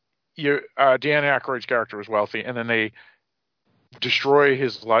Dan Aykroyd's character was wealthy, and then they destroy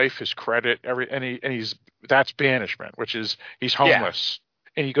his life, his credit, that's banishment, which is he's homeless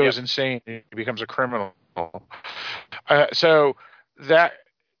and he goes insane and he becomes a criminal. So that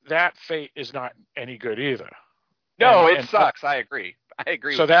fate is not any good either. No, it sucks. I agree.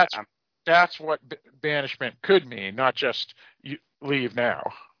 So that's what banishment could mean, not just you leave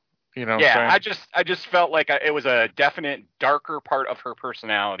now. I just felt like it was a definite darker part of her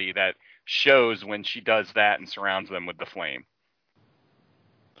personality that shows when she does that and surrounds them with the flame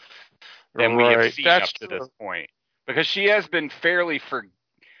than we have seen up to this point. Because she has been fairly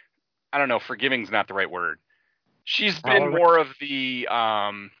forgiving's not the right word. She's been more of the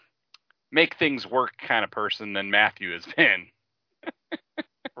make things work kind of person than Matthew has been.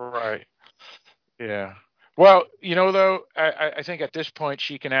 Right. Yeah. Well, though, I think at this point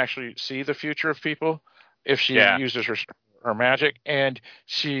she can actually see the future of people if she uses her magic, and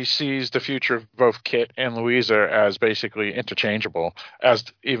she sees the future of both Kit and Louisa as basically interchangeable, as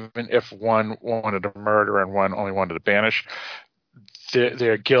even if one wanted to murder and one only wanted to banish.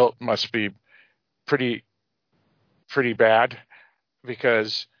 their guilt must be pretty bad,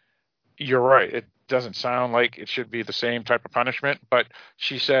 because you're right. It doesn't sound like it should be the same type of punishment, but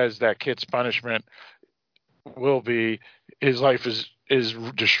she says that Kit's punishment will be his life is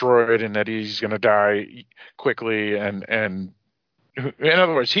destroyed and that he's going to die quickly, and in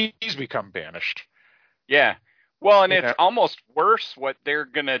other words, he's become banished. Yeah. Well, and it's almost worse what they're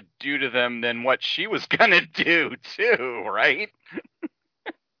going to do to them than what she was going to do, too, right?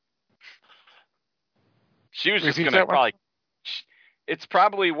 She was just going to probably... It's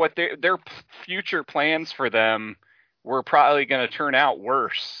probably what their future plans for them were probably going to turn out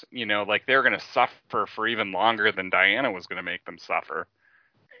worse. You know, like they're going to suffer for even longer than Diana was going to make them suffer.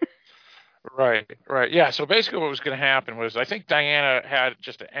 Right. Yeah, so basically what was going to happen was, I think Diana had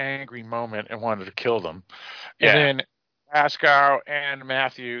just an angry moment and wanted to kill them. Yeah. And then Pascal and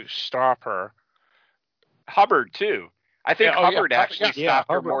Matthew stop her. Hubbard, too. I think Hubbard actually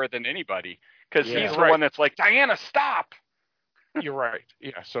stopped her more than anybody, because he's the one that's like, Diana, stop! You're right.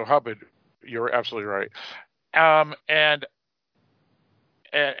 Yeah, so Hubbard, you're absolutely right. And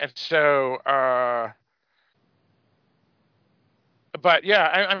so... But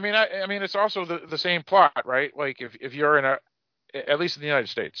yeah, I mean, it's also the same plot, right? Like if you're at least in the United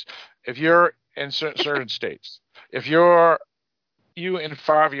States, if you're in certain states, if you and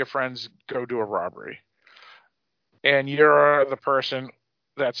 5 of your friends go do a robbery, and you're the person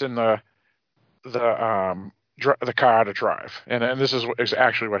that's in the car to drive, and this is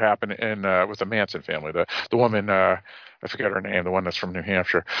actually what happened with the Manson family. The woman, I forget her name, the one that's from New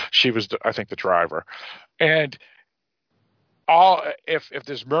Hampshire. She was, I think, the driver, and if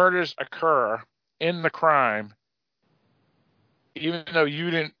there's murders occur in the crime, even though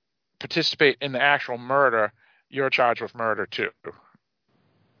you didn't participate in the actual murder, you're charged with murder too.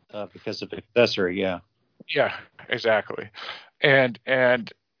 Because of accessory, yeah. Yeah, exactly. And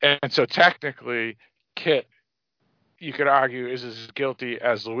so technically, Kit, you could argue, is as guilty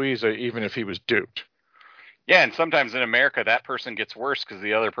as Louisa, even if he was duped. Yeah, and sometimes in America, that person gets worse because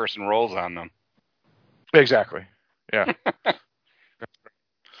the other person rolls on them. Exactly. Yeah.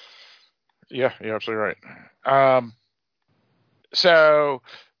 Yeah, you're absolutely right. So,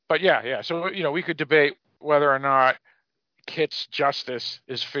 we could debate whether or not Kit's justice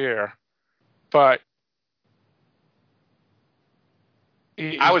is fair, but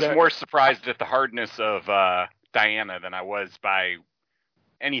I was more surprised at the hardness of Diana than I was by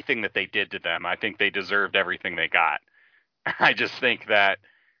anything that they did to them. I think they deserved everything they got. I just think that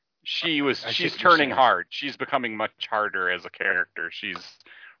she's turning hard. She's becoming much harder as a character. She's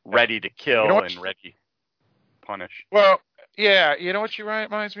ready to kill and ready to punish. Well, yeah, you know what she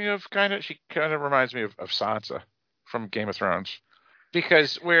reminds me of? She kind of reminds me of Sansa from Game of Thrones,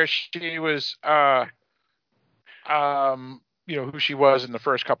 because where she was, who she was in the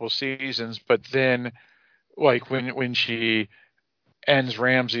first couple of seasons, but then, like when she ends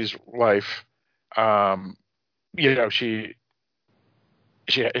Ramsay's life, she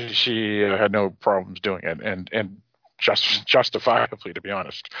had no problems doing it, and justifiably, to be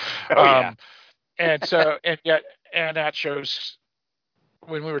honest. And so, and that shows,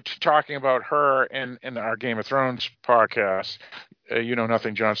 when we were talking about her in our Game of Thrones podcast,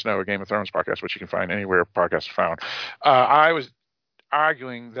 Nothing, Jon Snow, a Game of Thrones podcast, which you can find anywhere podcasts are found. I was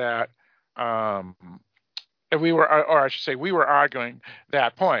arguing that, we were arguing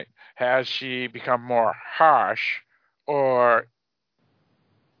that point. Has she become more harsh, or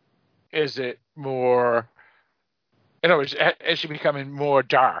is it more? In other words, is she becoming more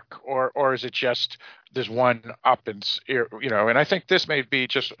dark, or is it just this one-uppance? And I think this may be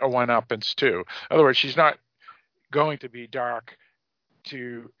just a one-uppance too. In other words, she's not going to be dark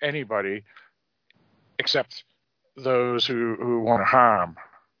to anybody except those who want to harm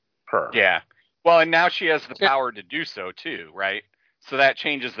her. Yeah. Well, and now she has the power to do so too, right? So that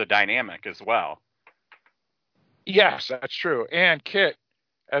changes the dynamic as well. Yes, that's true. And Kit,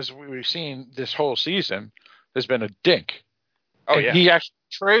 as we've seen this whole season, has been a dink. Oh, yeah. He actually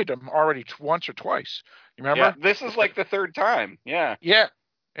betrayed him already once or twice. You remember? Yeah, this is like the third time. Yeah. Yeah.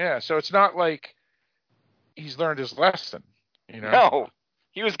 Yeah. So it's not like he's learned his lesson. No.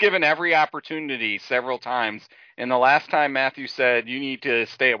 He was given every opportunity several times. And the last time Matthew said, you need to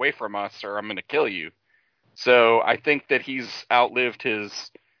stay away from us or I'm going to kill you. So I think that he's outlived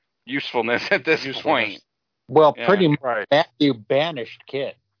his usefulness at this point. Well, pretty much right. Matthew banished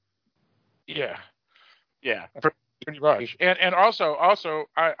Kit. Yeah. Yeah. Pretty much. And also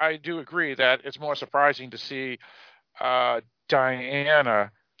I do agree that it's more surprising to see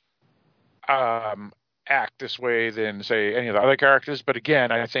Diana act this way than, say, any of the other characters. But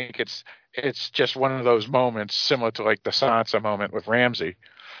again, I think it's just one of those moments similar to like the Sansa moment with Ramsay,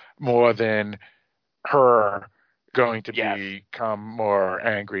 more than her going to become more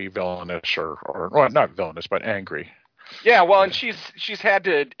angry, villainous, or well, not villainous, but angry. Yeah, well, and she's had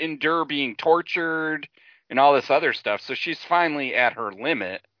to endure being tortured and all this other stuff, so she's finally at her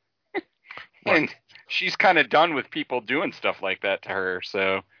limit. And she's kind of done with people doing stuff like that to her,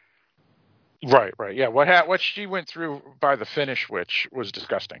 so... Right. Yeah, what she went through by the Finnish witch was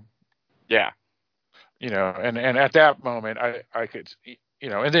disgusting. Yeah. And at that moment, I could,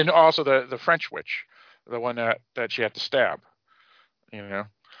 and then also the French witch, the one that she had to stab, Yep.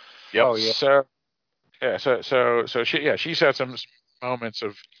 Oh, yeah. So, yeah, so she's had some moments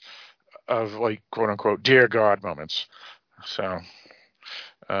of like, quote unquote, dear God moments. So,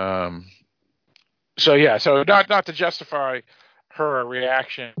 so not to justify her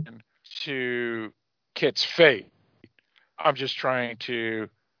reaction to Kit's fate. I'm just trying to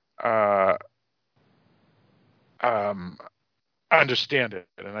understand it,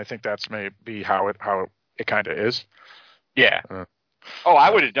 and I think that's maybe how it kind of is. Yeah. I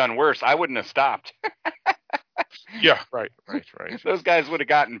would have done worse. I wouldn't have stopped. Yeah, right. Those guys would have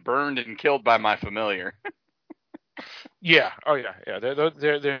gotten burned and killed by my familiar. Yeah. Oh, yeah.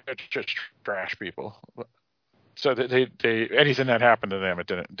 They're just trash people. So they anything that happened to them, it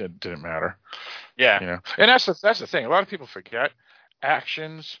didn't matter. Yeah. And that's the thing. A lot of people forget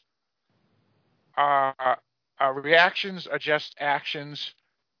actions. Reactions are just actions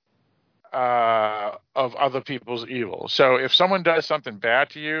of other people's evil. So if someone does something bad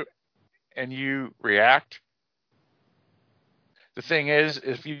to you and you react, the thing is,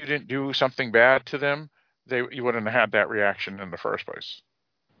 if you didn't do something bad to them, you wouldn't have had that reaction in the first place.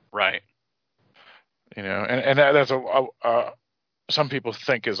 Right. And that's some people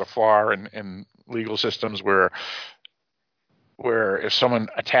think is a flaw in legal systems where if someone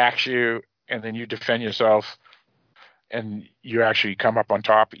attacks you and then you defend yourself and you actually come up on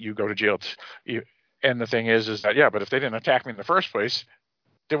top, you go to jail. And the thing is that, but if they didn't attack me in the first place,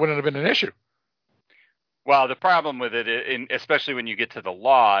 there wouldn't have been an issue. Well, the problem with it, especially when you get to the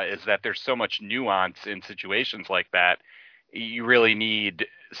law, is that there's so much nuance in situations like that. You really need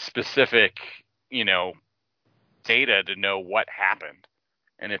specific, data to know what happened.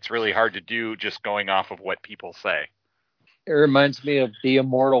 And it's really hard to do just going off of what people say. It reminds me of the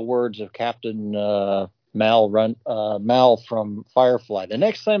immortal words of Captain Mal from Firefly. The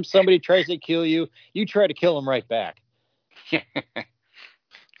next time somebody tries to kill you, you try to kill them right back.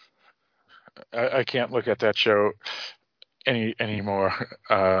 I can't look at that show anymore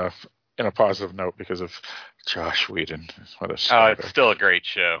in a positive note because of Josh Whedon. It's still a great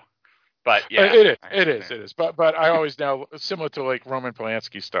show. But yeah, it is. But I always now, similar to like Roman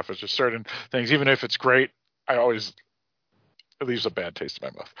Polanski stuff, it's just certain things, even if it's great, it leaves a bad taste in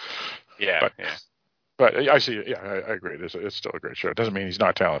my mouth. Yeah. But I see. Yeah, I agree. It's still a great show. It doesn't mean he's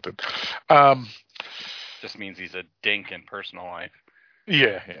not talented. Just means he's a dink in personal life.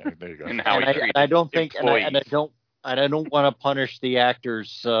 Yeah. There you go. And how I don't want to punish the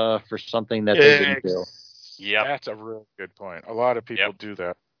actors for something that they didn't do. Yeah, that's a real good point. A lot of people do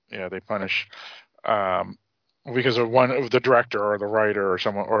that. Yeah, they punish because of the director or the writer or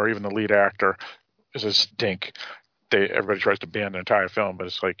someone or even the lead actor is a stink. Everybody tries to ban the entire film, but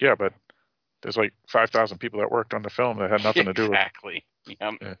it's like, but there's like 5,000 people that worked on the film that had nothing to do with it. Exactly.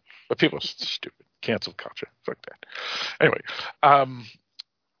 Yep. Yeah. But people are stupid. Cancel culture. Fuck that. Anyway,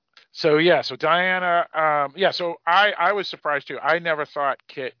 so Diana, so I was surprised too. I never thought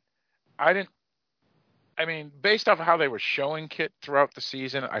Kit, based off of how they were showing Kit throughout the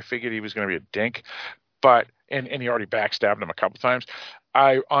season, I figured he was going to be a dink, but, and he already backstabbed him a couple times.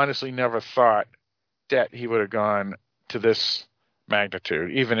 I honestly never thought that he would have gone to this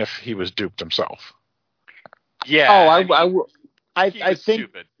magnitude, even if he was duped himself. Yeah. I think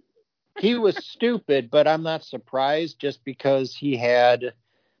stupid. He was stupid, but I'm not surprised just because he had,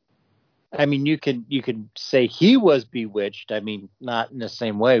 you could say he was bewitched. Not in the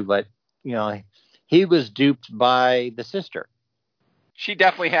same way, but he was duped by the sister. She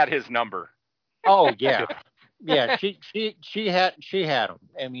definitely had his number. Oh yeah. Yeah, she had him.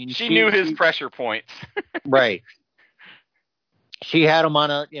 She knew his pressure points. Right. She had him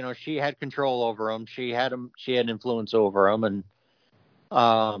on she had control over him. She had influence over him, and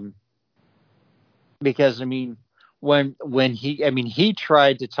because when he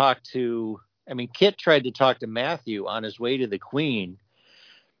tried to talk to Kit tried to talk to Matthew on his way to the Queen,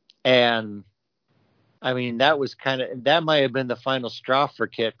 and that was that might have been the final straw for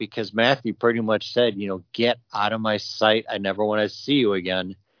Kit, because Matthew pretty much said, get out of my sight. I never want to see you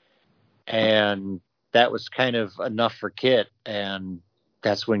again. And that was kind of enough for Kit, and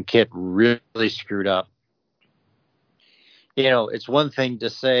that's when Kit really screwed up. It's one thing to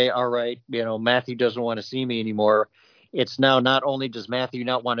say, all right, Matthew doesn't want to see me anymore. It's now not only does Matthew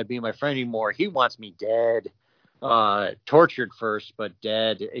not want to be my friend anymore, he wants me dead, tortured first, but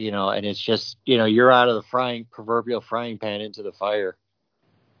dead, and it's just, you're out of the proverbial frying pan into the fire.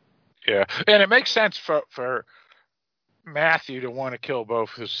 Yeah. And it makes sense for Matthew to want to kill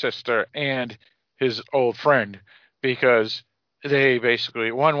both his sister and his old friend, because they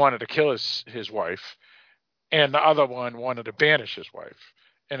basically, one wanted to kill his wife, and the other one wanted to banish his wife.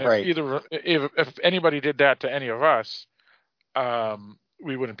 And if anybody did that to any of us,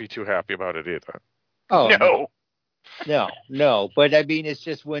 we wouldn't be too happy about it either. Oh no. But I mean, it's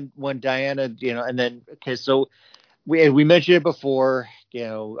just when Diana, and then so we mentioned it before,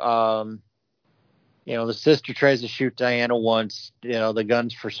 the sister tries to shoot Diana once, the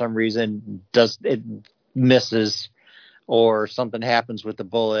guns for some reason misses, or something happens with the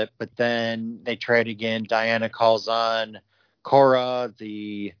bullet, but then they try it again. Diana calls on Cora,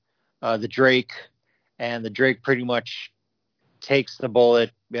 the Drake, and the Drake pretty much takes the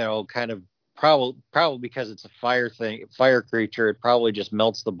bullet, kind of probably because it's a fire creature, it probably just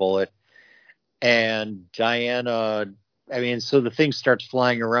melts the bullet. And Diana, so the thing starts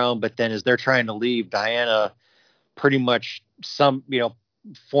flying around, but then as they're trying to leave, Diana pretty much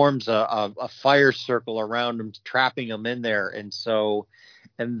forms a fire circle around them, trapping them in there. And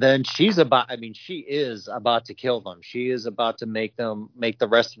then she is about to kill them. She is about to make the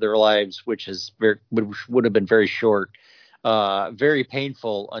rest of their lives, which would have been very short, very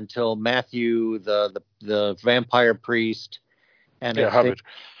painful, until Matthew, the vampire priest, and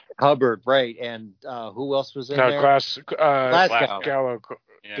Hubbard, right? And who else was in there? Glasgow.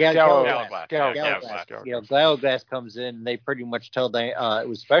 Galaglass comes in, and they pretty much tell Diana,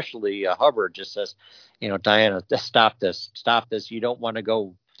 especially Hubbard, just says, Diana, stop this. You don't want to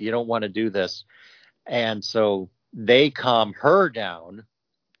go. You don't want to do this. And so they calm her down,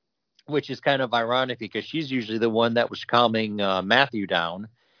 which is kind of ironic because she's usually the one that was calming Matthew down.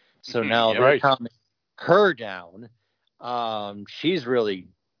 So now they're calming her down. She's really,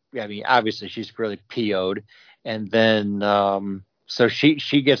 obviously she's really PO'd. And then, so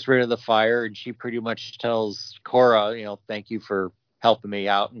she gets rid of the fire, and she pretty much tells Cora, thank you for helping me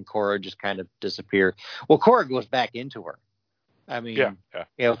out. And Cora just kind of disappeared. Well, Cora goes back into her.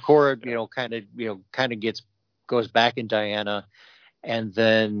 Cora, kind of goes back in Diana. And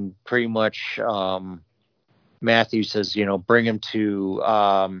then pretty much, Matthew says, bring him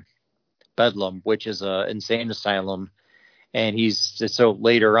to, Bedlam, which is a insane asylum. And so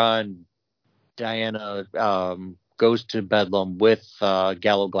later on, Diana, goes to Bedlam with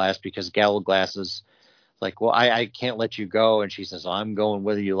Galaglass, because Galaglass is like, well, I can't let you go. And she says, I'm going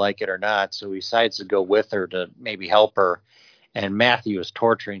whether you like it or not. So he decides to go with her to maybe help her. And Matthew is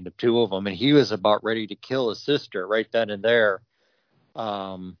torturing the two of them. And he was about ready to kill his sister right then and there. He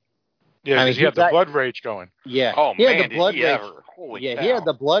had the blood rage going. Yeah. Oh, he man, had the blood did he rage. ever. Holy yeah, cow. he had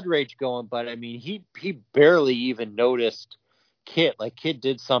the blood rage going, but he barely even noticed Kit. Like, Kit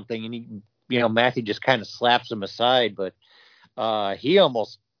did something, and Matthew just kind of slaps him aside, but he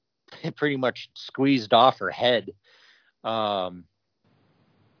almost pretty much squeezed off her head. And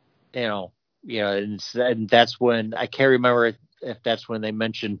that's when, I can't remember if that's when they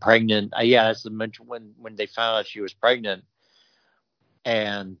mentioned pregnant. That's the mention when they found out she was pregnant,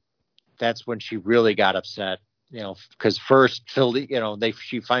 and that's when she really got upset. Because first Philippe,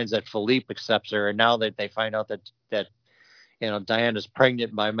 she finds that Philippe accepts her, and now that they find out that Diana's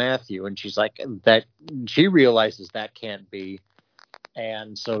pregnant by Matthew, and she's like, that she realizes that can't be.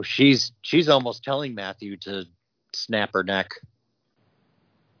 And so she's almost telling Matthew to snap her neck.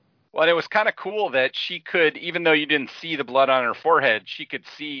 Well, it was kind of cool that she could, even though you didn't see the blood on her forehead, she could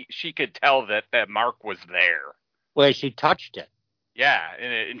tell that mark was there. Well, she touched it. Yeah,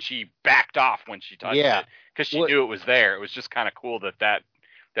 and she backed off when she touched it, because she knew it was there. It was just kind of cool that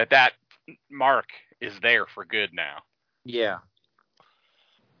mark is there for good now. Yeah.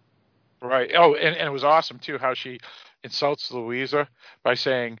 Right. Oh, and it was awesome too how she insults Louisa by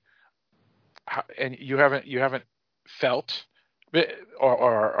saying, "And you haven't felt,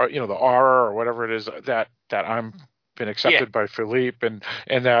 or the aura or whatever it is that I'm been accepted by Philippe,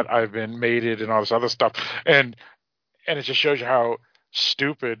 and that I've been mated and all this other stuff." And it just shows you how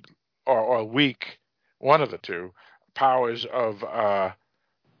stupid or weak one of the two powers of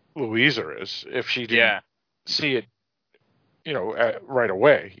Louisa is, if she didn't see it, right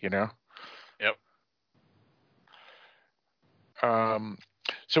away, Yep.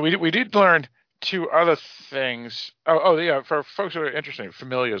 So we did learn two other things. Oh, yeah. For folks who are interested,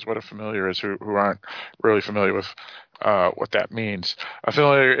 familiars, what a familiar is, who aren't really familiar with what that means. A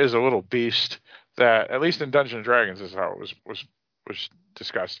familiar is a little beast that, at least in Dungeons and Dragons, is how it was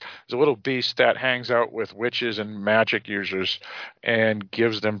discussed. It's a little beast that hangs out with witches and magic users and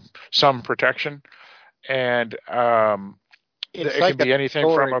gives them some protection. And It's it like can be anything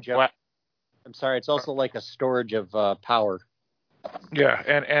from a black. I'm sorry. It's also like a storage of power. Yeah,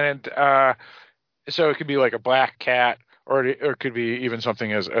 and so it could be like a black cat, or it could be even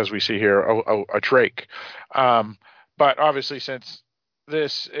something as we see here, a drake. But obviously, since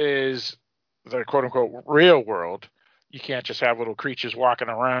this is the quote unquote real world, you can't just have little creatures walking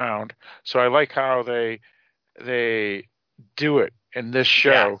around. So I like how they do it in this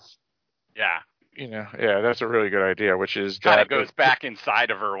show. Yeah. Yeah, that's a really good idea. Which is kind that of goes back inside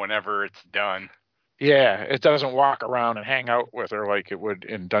of her whenever it's done. Yeah, it doesn't walk around and hang out with her like it would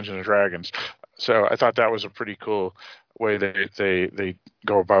in Dungeons and Dragons. So I thought that was a pretty cool way they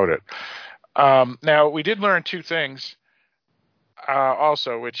go about it. Now, we did learn two things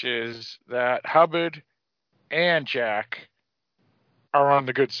also, which is that Hubbard and Jack are on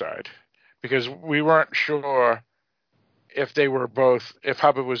the good side, because we weren't sure if they were both, if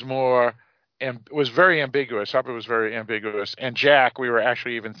Hubbard was more, was very ambiguous. Hubbard was very ambiguous. And Jack, we were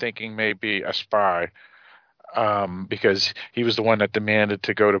actually even thinking maybe a spy, because he was the one that demanded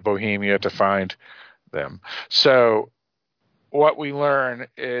to go to Bohemia to find them. So what we learn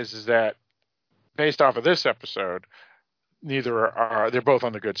is that based off of this episode, they're both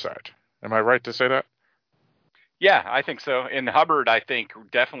on the good side. Am I right to say that? Yeah, I think so. And Hubbard, I think,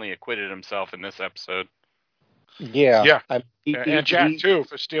 definitely acquitted himself in this episode. Yeah. And Jack, too,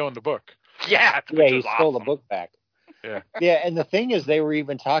 for stealing the book. Yeah, he stole the book back. Yeah. Yeah, and the thing is, they were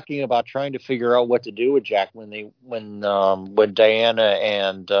even talking about trying to figure out what to do with Jack when Diana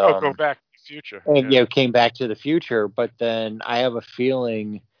and go back to the future. And came back to the future. But then I have a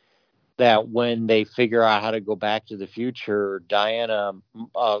feeling that when they figure out how to go back to the future, Diana,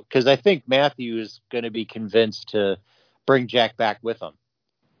 because I think Matthew is going to be convinced to bring Jack back with him.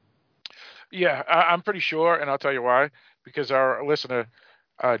 Yeah, I'm pretty sure, and I'll tell you why. Because our listener,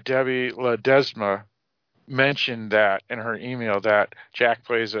 Debbie Ledesma, mentioned that in her email that Jack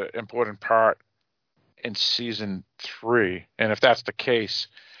plays an important part in season 3. And if that's the case,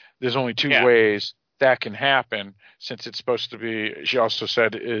 there's only two ways that can happen, since it's supposed to be, she also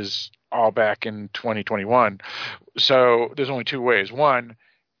said, is all back in 2021. So there's only two ways. One,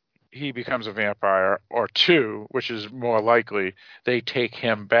 he becomes a vampire, or two, which is more likely, they take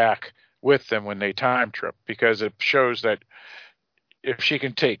him back with them when they time trip, because it shows that if she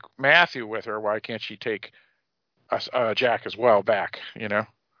can take Matthew with her, why can't she take Jack as well back,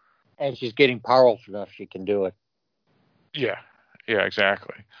 And she's getting powerful enough she can do it. Yeah,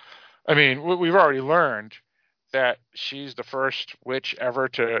 exactly. I mean, we've already learned that she's the first witch ever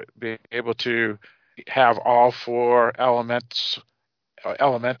to be able to have all four elementals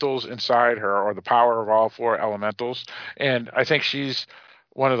inside her, or the power of all four elementals. And I think she's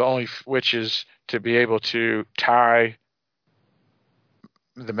one of the only witches to be able to tie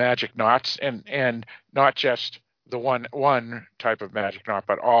the magic knots, and not just the one type of magic knot,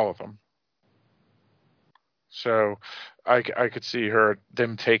 but all of them. So I could see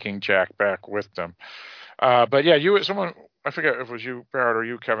them taking Jack back with them. But yeah, someone, I forget if it was you, Barrett, or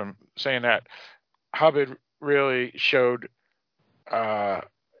you, Kevin, saying that Hubbard really showed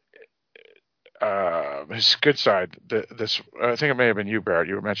his good side. I think it may have been you, Barrett.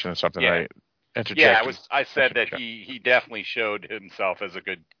 You were mentioning something. Yeah. I interjected. Yeah, I said that he definitely showed himself as a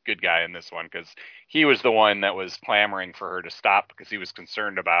good guy in this one, because he was the one that was clamoring for her to stop, because he was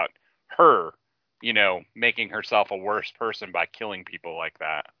concerned about her, making herself a worse person by killing people like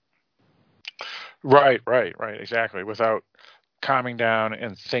that. Right, exactly. Without calming down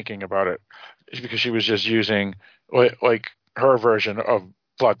and thinking about it, because she was just using like her version of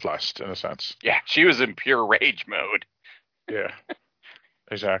bloodlust, in a sense. Yeah, she was in pure rage mode. Yeah,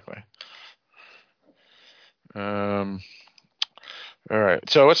 exactly. All right,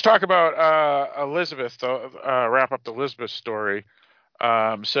 so let's talk about Elizabeth. Wrap up the Elizabeth story.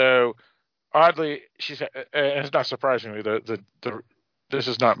 So oddly, and it's not surprisingly, this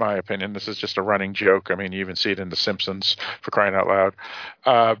is not my opinion. This is just a running joke. I mean, you even see it in The Simpsons, for crying out loud.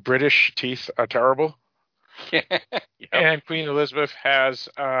 British teeth are terrible. Yep. And Queen Elizabeth has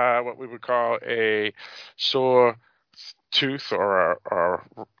what we would call a sore tooth, or a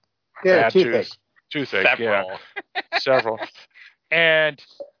bad toothache. Toothache, Several. Several. And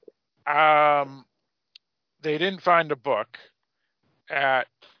they didn't find a book at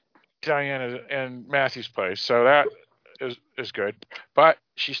Diana and Matthew's place, so that is good. But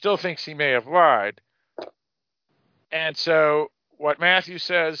she still thinks he may have lied. And so what Matthew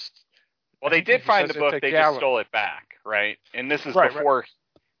says... Well, they did find the book. They just stole it back, right? And this is before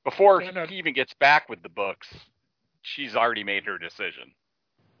he even gets back with the books, she's already made her decision.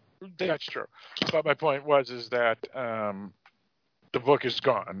 That's true. But my point is that the book is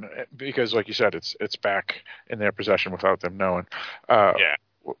gone because, like you said, it's back in their possession without them knowing.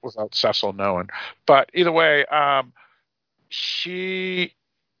 Without Cecil knowing. But either way, Matthew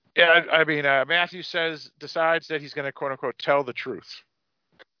decides that he's going to quote unquote tell the truth.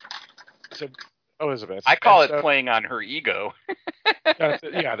 So Elizabeth, I call it playing on her ego.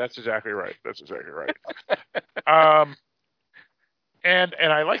 That's exactly right. And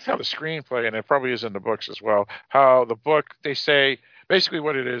I liked how the screenplay, and it probably is in the books as well, how the book, they say, basically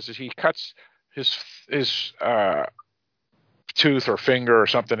what it is he cuts his tooth or finger or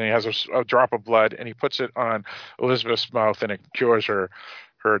something, and he has a drop of blood, and he puts it on Elizabeth's mouth, and it cures her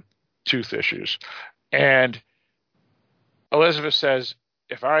tooth issues. And Elizabeth says,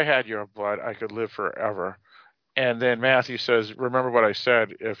 if I had your blood, I could live forever. And then Matthew says, remember what I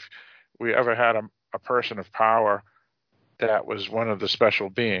said, if we ever had a person of power that was one of the special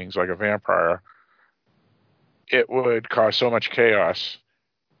beings, like a vampire, it would cause so much chaos.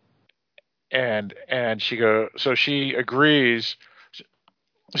 And so she agrees.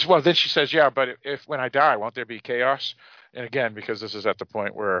 Well, then she says, yeah, but if when I die, won't there be chaos? And again, because this is at the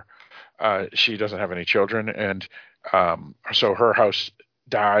point where she doesn't have any children, and so her house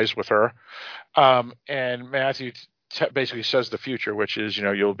dies with her. And Matthew basically says the future, which is,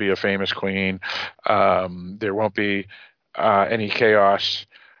 you'll be a famous queen. There won't be any chaos.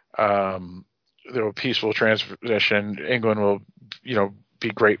 There will be peaceful transition. England will,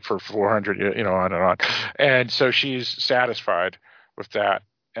 be great for 400, on and on. And so she's satisfied with that.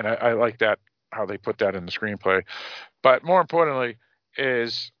 And I like that, how they put that in the screenplay. But more importantly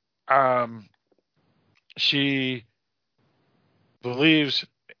is she believes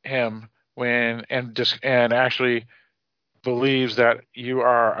him and actually believes that you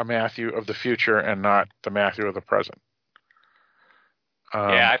are a Matthew of the future and not the Matthew of the present.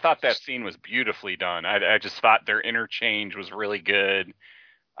 I thought that scene was beautifully done. I just thought their interchange was really good.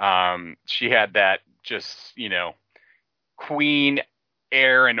 She had that just, queen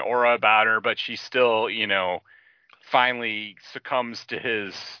air and aura about her, but she still, finally succumbs to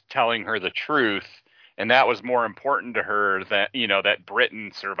his telling her the truth. And that was more important to her that, that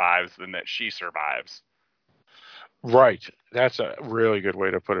Britain survives than that she survives. Right. That's a really good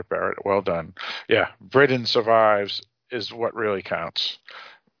way to put it, Barrett. Well done. Yeah. Britain survives is what really counts.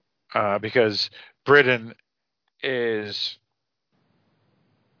 Because Britain is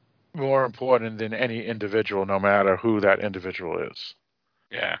more important than any individual, no matter who that individual is.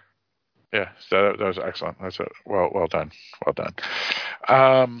 Yeah. Yeah. So that was excellent. That's well done. Well done.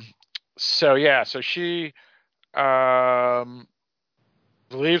 So she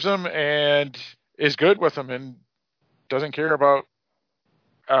believes him and is good with him and doesn't care about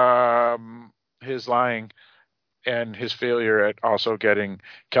his lying and his failure at also getting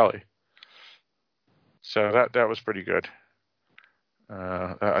Kelly. So that was pretty good.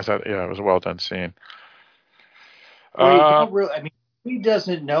 I thought, it was a well done scene. he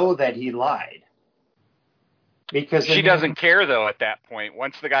doesn't know that he lied. Because she doesn't care, though, at that point.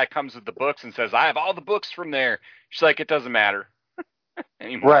 Once the guy comes with the books and says, I have all the books from there, she's like, it doesn't matter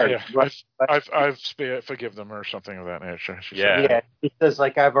anymore. Right. Yeah, I've forgive them or something of that nature. Yeah. He says,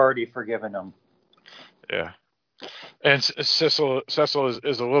 I've already forgiven them. Yeah. And Cecil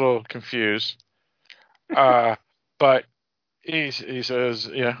is a little confused. But he says,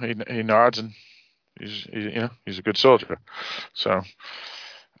 he nods, and he's a good soldier. So,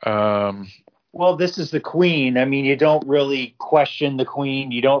 well, this is the queen. I mean, you don't really question the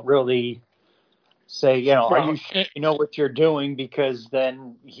queen. You don't really say, are you sure you know what you're doing? Because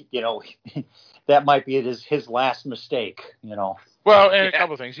then, that might be his last mistake, Well, and a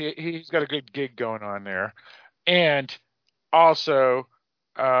couple of things. He's got a good gig going on there. And also,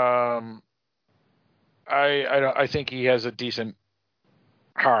 I think he has a decent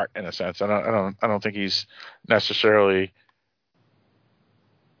heart in a sense. I don't think he's necessarily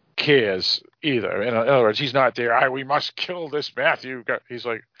cares either. In other words, he's not there. We must kill this Matthew. He's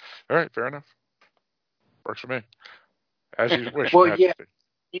like, all right, fair enough. Works for me. As you wish. Well,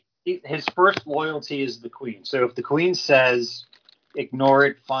 his first loyalty is the queen. So if the queen says, ignore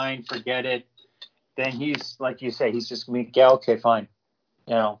it, fine, forget it, then he's, like you say, he's just going to be, okay, fine.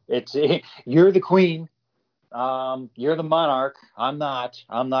 You're the queen. You're the monarch. I'm not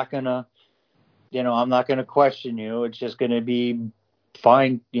gonna question you. It's just gonna be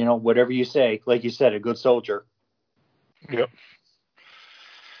fine. Whatever you say, like you said, a good soldier. Yep.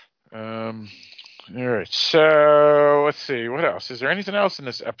 All right. So let's see. What else? Is there anything else in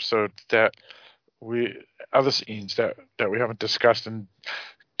this episode that other scenes that we haven't discussed and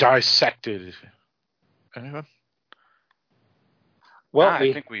dissected? Anyone? Well,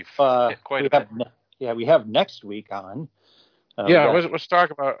 I think we've hit quite a bit. We have next week on. Let's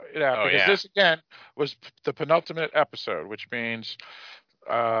talk about that because yeah. this again was the penultimate episode, which means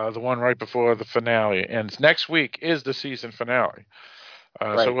the one right before the finale, and next week is the season finale.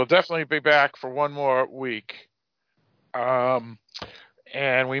 Right. So we'll definitely be back for one more week, and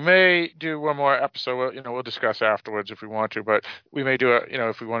we may do one more episode. We'll discuss afterwards if we want to, but we may do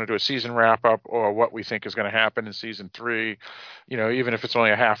if we want to do a season wrap up or what we think is going to happen in season 3. Even if it's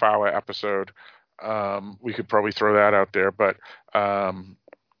only a half-hour episode. We could probably throw that out there, but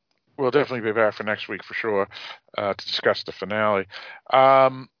we'll definitely be back for next week for sure to discuss the finale.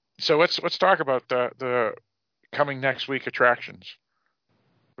 So let's talk about the coming next week attractions.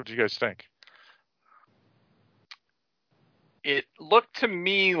 What do you guys think? It looked to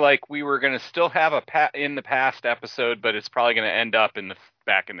me like we were going to still have in the past episode, but it's probably going to end up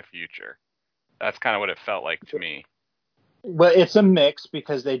back in the future. That's kind of what it felt like to me. Well, it's a mix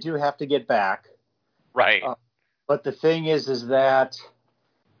because they do have to get back. Right. But the thing is that,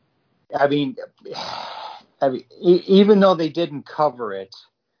 even though they didn't cover it,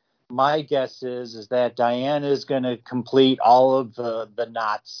 my guess is that Diana is going to complete all of the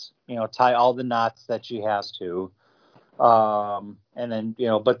knots, tie all the knots that she has to. And then,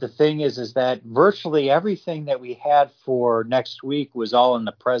 but the thing is that virtually everything that we had for next week was all in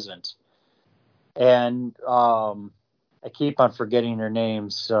the present. And, I keep on forgetting their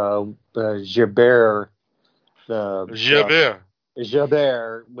names. Jabert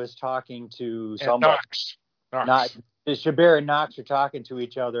was talking to somebody. Knox. Jabert and Knox are talking to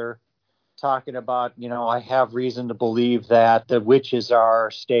each other, talking about, I have reason to believe that the witches are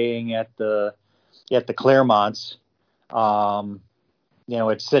staying at the Clairmonts.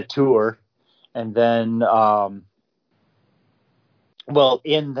 It's set tour, and then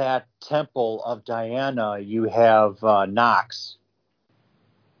in that temple of Diana, you have Knox.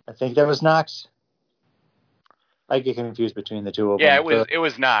 I think that was Knox. I get confused between the two of them. Yeah, it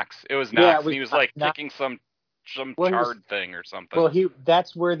was Knox. It was Knox. He was like picking some charred thing or something. Well,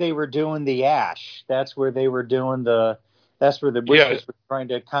 that's where they were doing the ash. That's where they were doing that's where the witches were trying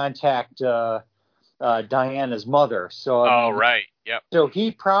to contact Diana's mother. So right. Yep. So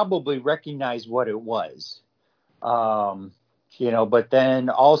he probably recognized what it was. But then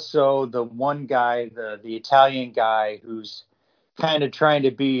also the one guy, the Italian guy who's kind of trying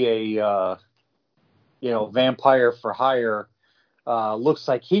to be a, vampire for hire, looks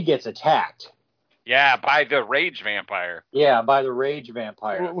like he gets attacked. Yeah, by the rage vampire. Yeah, by the rage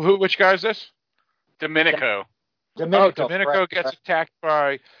vampire. Which guy is this? Domenico. Domenico gets attacked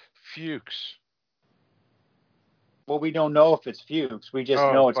by Fuchs. Well, we don't know if it's Fuchs. We just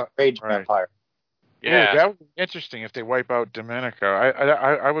know it's a rage vampire. Yeah, ooh, that would be interesting if they wipe out Domenico.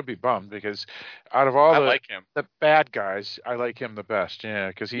 I would be bummed because out of all the bad guys, I like him the best. Yeah,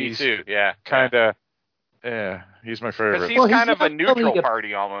 because he's me too. Yeah, kind of. Yeah, he's my favorite. Because he's kind of a neutral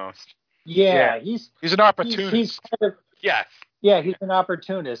party almost. Yeah, he's an opportunist. He's kind of, yes. Yeah, he's an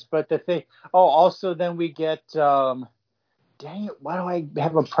opportunist. But the thing. Oh, also then we get. Dang it! Why do I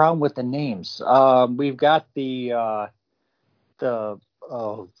have a problem with the names? We've got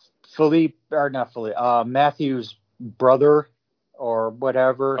Philippe, or not Philippe, Matthew's brother or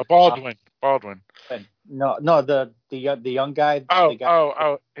whatever. Baldwin. No, the young guy.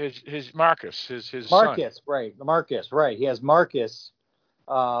 His Marcus, his Marcus, son. Marcus, right. He has Marcus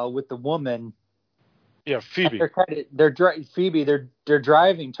with the woman. Yeah, Phoebe. They're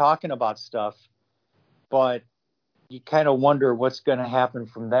driving, talking about stuff, but you kind of wonder what's going to happen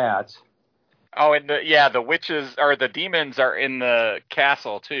from that. Oh, and the witches or the demons are in the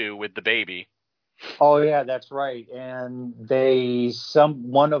castle too with the baby. Oh yeah, that's right. And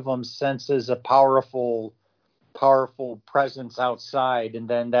one of them senses a powerful presence outside, and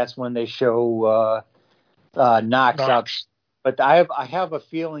then that's when they show Knox out. But I have a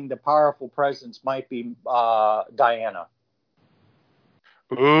feeling the powerful presence might be Diana.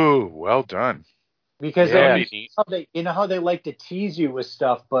 Ooh, well done. Because you know how they like to tease you with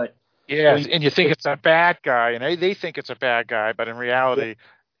stuff, but and you think it's a bad guy, and they think it's a bad guy, but in reality,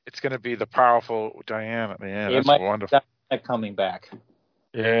 it's going to be the powerful Diana. Yeah, that's wonderful. That coming back.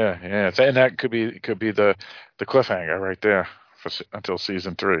 Yeah, and that could be the cliffhanger right there until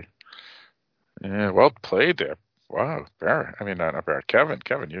season 3. Yeah, well played there. Wow, Barry. I mean, not Barry. Kevin,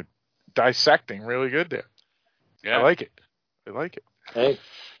 you're dissecting really good there. Yeah, I like it. Hey,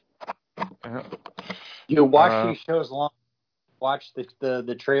 you watch these shows long. watch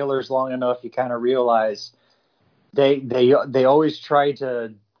the trailers long enough, you kind of realize they always try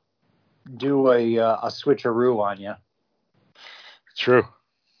to do a switcheroo on you. True.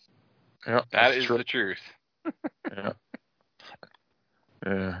 Yeah, That is true. the truth. Yeah.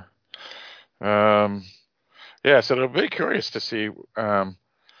 Yeah. Yeah, so it'll be curious to see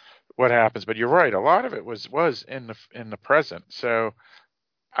what happens. But you're right, a lot of it was in the present. So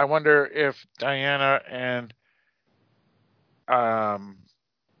I wonder if Diana and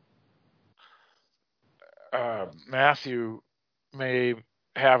Matthew may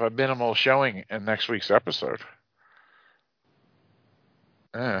have a minimal showing in next week's episode.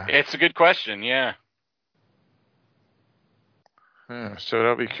 Yeah. It's a good question, yeah. Yeah, so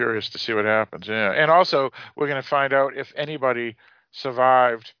I'll be curious to see what happens. Yeah, and also we're going to find out if anybody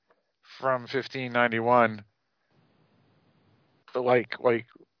survived from 1591, like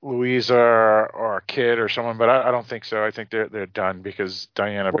Louisa or a kid or someone. But I don't think so. I think they're done because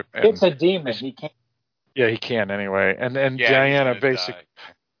Diana. Well, it's a demon. He can't. Yeah, he can anyway. And Yeah,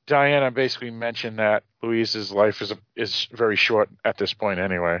 Diana basically mentioned that Louisa's life is very short at this point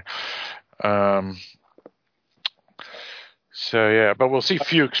anyway. So yeah, but we'll see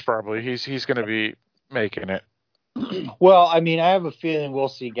Fuchs probably. He's going to be making it. Well, I mean, I have a feeling we'll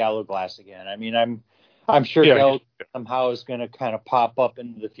see Gallowglass again. I mean, I'm sure Gallowglass somehow is going to kind of pop up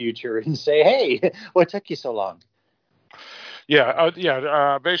into the future and say, "Hey, what took you so long?" Yeah,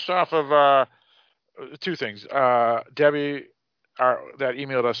 based off of two things. Debbie, that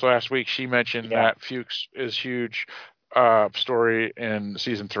emailed us last week, she mentioned that Fuchs is huge story in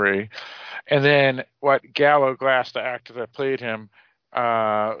season 3. And then what Gallowglass, the actor that played him,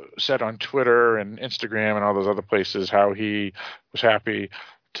 said on Twitter and Instagram and all those other places how he was happy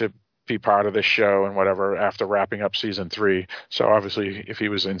to be part of this show and whatever after wrapping up season 3. So obviously, if he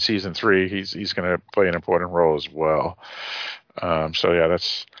was in season 3, he's going to play an important role as well. So yeah,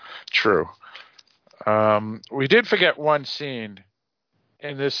 that's true. We did forget one scene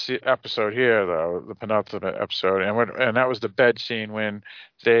in this episode here, though, the penultimate episode, and that was the bed scene when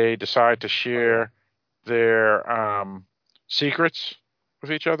they decide to share their secrets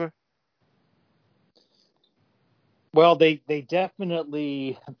with each other. Well, they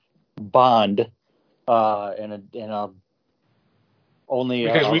definitely bond in a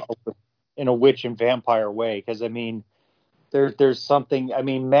witch and vampire way. Because I mean, there's something. I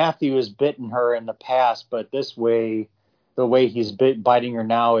mean, Matthew has bitten her in the past, but this way. The way he's biting her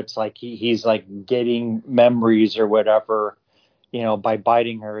now, it's like he's like getting memories or whatever, by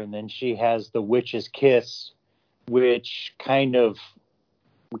biting her. And then she has the witch's kiss, which kind of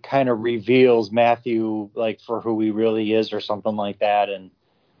reveals Matthew like for who he really is or something like that. And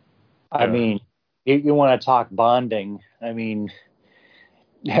I mean, you want to talk bonding. I mean,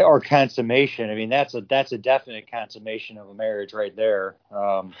 or consummation. I mean, that's a definite consummation of a marriage right there.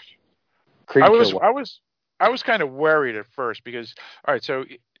 I was kind of worried at first because, all right, so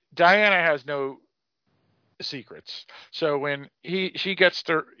Diana has no secrets. So when she gives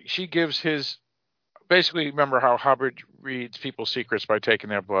his, basically remember how Hubbard reads people's secrets by taking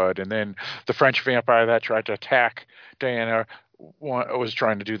their blood, and then the French vampire that tried to attack Diana was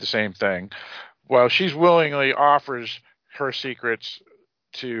trying to do the same thing. Well, she's willingly offers her secrets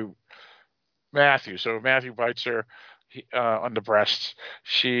to Matthew. So Matthew bites her on the breast.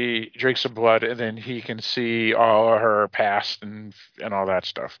 She drinks some blood, and then he can see all of her past and all that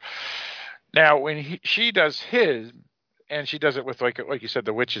stuff. Now, when she does his, and she does it with like you said,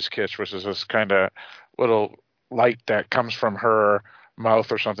 the witch's kiss, which is this kind of little light that comes from her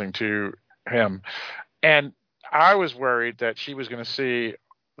mouth or something to him. And I was worried that she was going to see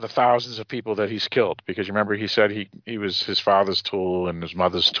the thousands of people that he's killed, because you remember he said he was his father's tool and his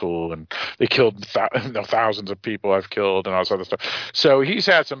mother's tool, and they killed thousands of people I've killed and all this other stuff. So he's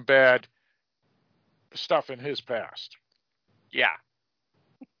had some bad stuff in his past. Yeah,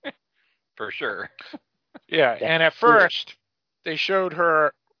 for sure. Yeah, and at first they showed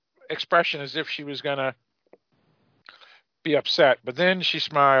her expression as if she was going to be upset, but then she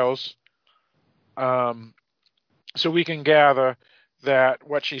smiles. So we can gather that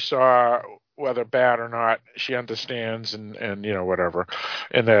what she saw, whether bad or not, she understands and whatever,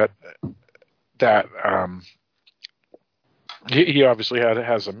 and that he obviously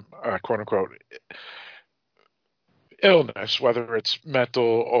has a quote unquote illness, whether it's mental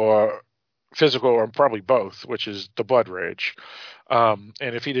or physical or probably both, which is the blood rage. And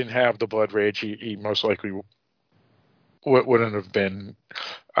if he didn't have the blood rage, he most likely wouldn't have been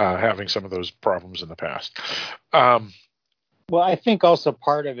having some of those problems in the past. Well, I think also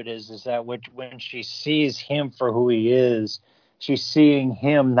part of it is that when she sees him for who he is, she's seeing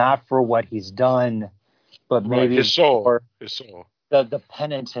him not for what he's done, but maybe his soul, more his soul. The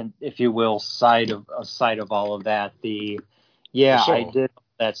penitent, if you will, side of all of that. I did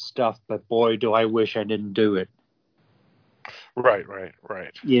that stuff, but boy, do I wish I didn't do it. Right.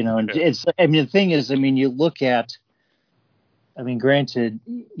 You know, and the thing is, you look at, granted,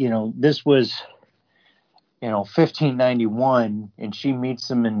 this was, 1591, and she meets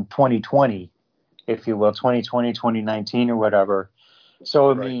him in 2020, if you will, 2020, 2019 or whatever.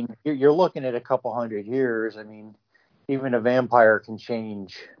 So, you're looking at a couple hundred years. Even a vampire can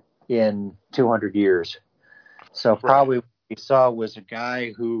change in 200 years. So probably what we saw was a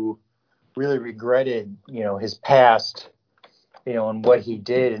guy who really regretted, his past, and what he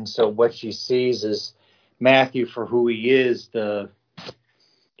did. And so what she sees is Matthew for who he is, because,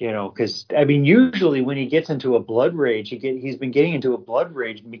 usually when he gets into a blood rage, he's been getting into a blood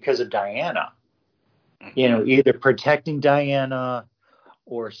rage because of Diana, either protecting Diana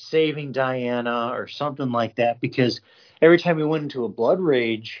or saving Diana or something like that, because every time he went into a blood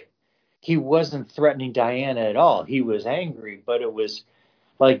rage, he wasn't threatening Diana at all. He was angry, but it was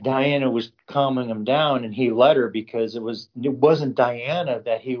like Diana was calming him down, and he let her because it wasn't Diana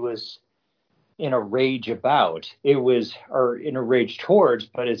that he was in a rage about. Or in a rage towards,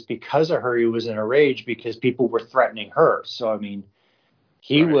 but it's because of her he was in a rage, because people were threatening her. So,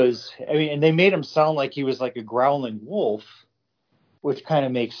 he was, and they made him sound like he was like a growling wolf, which kind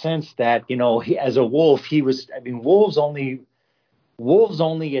of makes sense that, he, as a wolf, he was, wolves only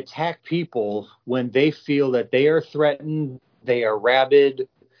attack people when they feel that they are threatened, they are rabid,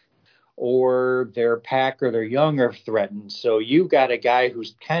 or their pack or their young are threatened. So you got a guy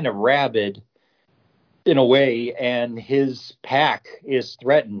who's kind of rabid in a way, and his pack is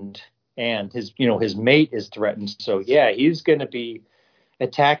threatened, and his mate is threatened. So yeah, he's going to be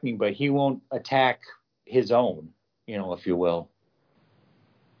attacking, but he won't attack his own, if you will.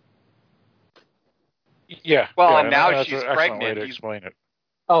 Yeah. Well, yeah, and now that's she's an excellent pregnant. way to explain it.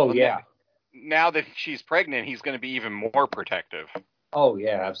 Oh, well, yeah. Now that she's pregnant, he's going to be even more protective. Oh,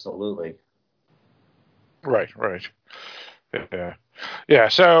 yeah, absolutely. Right. Yeah.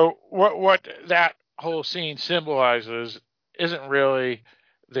 So what that whole scene symbolizes isn't really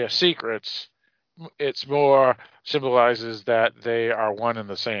their secrets. It's more symbolizes that they are one and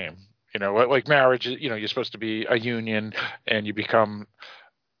the same. Like marriage, you're supposed to be a union, and you become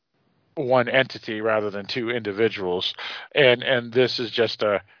one entity rather than two individuals. And this is just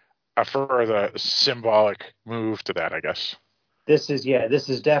a further symbolic move to that, I guess. This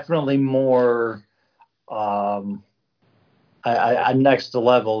is definitely more a next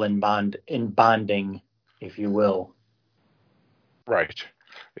level in bonding, if you will. Right.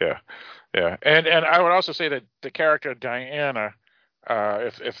 Yeah. And I would also say that the character Diana,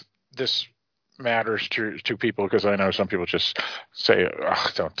 if this matters to people, because I know some people just say,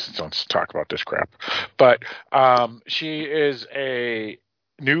 don't talk about this crap, but she is a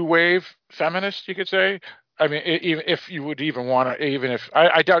new wave feminist, you could say. Even if you would even want to, even if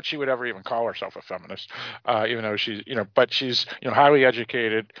I doubt she would ever even call herself a feminist, even though she's, but she's, highly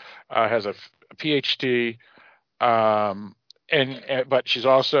educated, has a PhD, but she's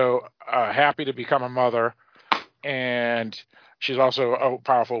also happy to become a mother, and she's also a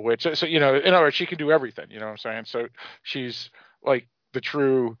powerful witch. So in other words, she can do everything. You know what I'm saying? So she's like the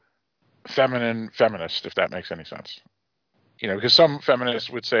true feminine feminist, if that makes any sense. Because some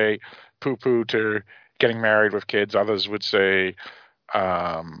feminists would say poo-poo to getting married with kids. Others would say,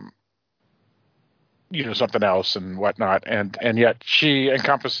 something else and whatnot. And yet she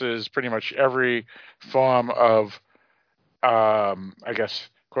encompasses pretty much every form of, I guess,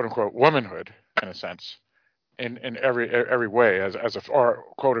 quote unquote, womanhood in a sense, in every way as a, or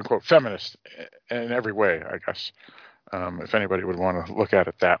quote unquote feminist in every way, I guess. If anybody would want to look at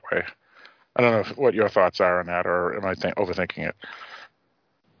it that way. I don't know what your thoughts are on that, or am I overthinking it?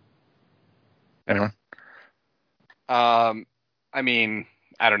 Anyone? I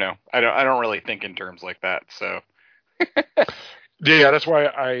don't know. I don't really think in terms like that. So. Yeah, that's why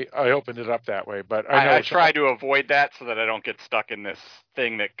I opened it up that way. But I try to avoid that so that I don't get stuck in this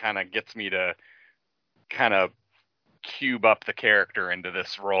thing that kind of gets me to kind of cube up the character into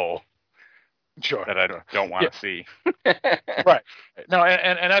this role. Sure. That I don't want to see. Right. No,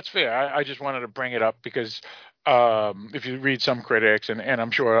 and that's fair. I just wanted to bring it up because if you read some critics, and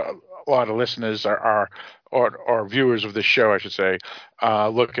I'm sure a lot of listeners or viewers of this show, I should say,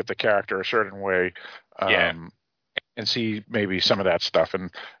 look at the character a certain way, and see maybe some of that stuff,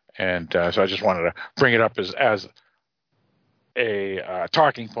 and so I just wanted to bring it up as a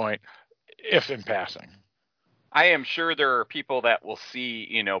talking point, if in passing. I am sure there are people that will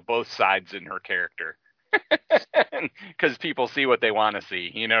see, both sides in her character, because people see what they want to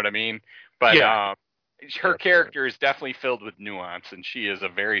see. You know what I mean? But her character is definitely filled with nuance, and she is a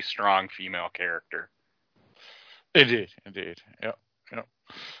very strong female character. Indeed. Yep.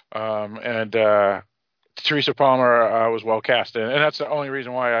 And Teresa Palmer was well cast, and that's the only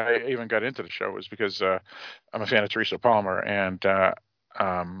reason why I even got into the show, was because I'm a fan of Teresa Palmer, and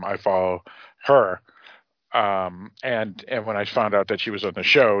I follow her. And when I found out that she was on the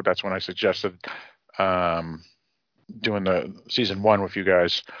show, that's when I suggested doing the season 1 with you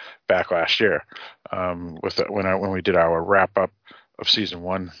guys back last year, when we did our wrap up of season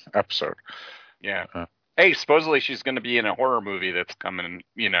 1 episode. Yeah. Hey, supposedly she's going to be in a horror movie that's coming.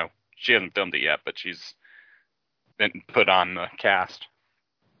 She hasn't filmed it yet, but she's been put on the cast.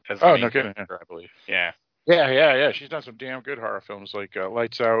 As no kidding! I believe. Yeah. Yeah. She's done some damn good horror films like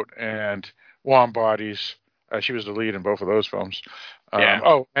Lights Out and Warm Bodies. She was the lead in both of those films.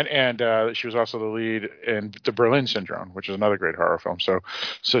 Yeah. And she was also the lead in The Berlin Syndrome, which is another great horror film. So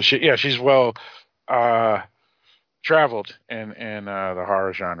she's well traveled in the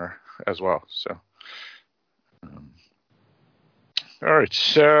horror genre as well. So, all right.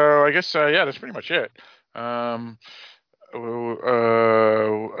 So I guess that's pretty much it. So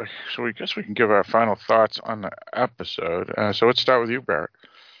I guess we can give our final thoughts on the episode. So let's start with you, Barrett.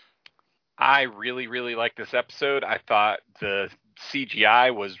 I really, really liked this episode. I thought the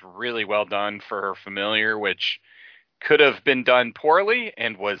CGI was really well done for her familiar, which could have been done poorly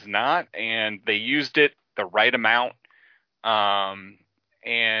and was not. And they used it the right amount. And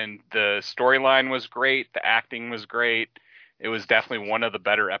the storyline was great. The acting was great. It was definitely one of the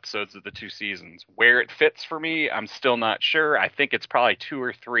better episodes of the 2 seasons. Where it fits for me, I'm still not sure. I think it's probably 2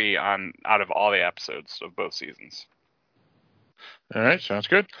 or 3 out of all the episodes of both seasons. All right, sounds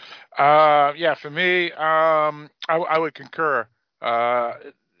good. For me, I would concur.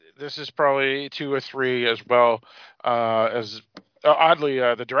 This is probably 2 or 3 as well. As oddly,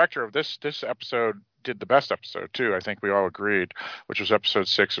 the director of this episode did the best episode too. I think we all agreed, which was episode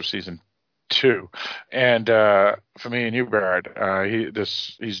 6 of season 2. And for me and you, Barrett, he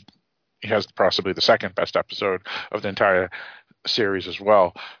has possibly the second best episode of the entire series as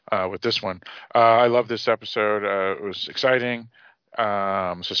well. With this one, I love this episode. It was exciting.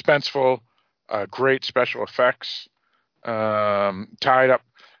 Suspenseful, great special effects, tied up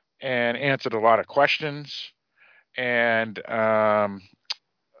and answered a lot of questions, and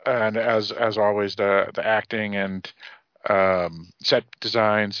as always, the acting and set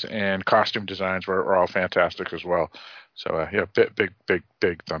designs and costume designs were all fantastic as well. So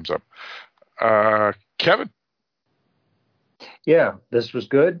big thumbs up. Kevin. Yeah, this was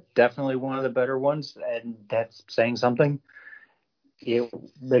good. Definitely one of the better ones, and that's saying something.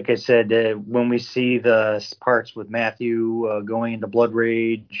 Like I said, when we see the parts with Matthew going into blood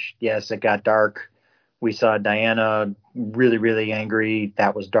rage, yes, it got dark. We saw Diana really, really angry.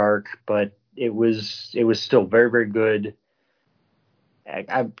 That was dark, but it was still very, very good.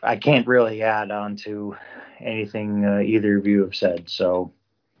 I can't really add on to anything either of you have said. So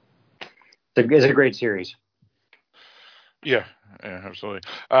it's a great series. Yeah, absolutely.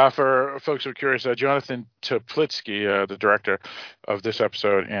 For folks who are curious, Jonathan Toplitsky, the director of this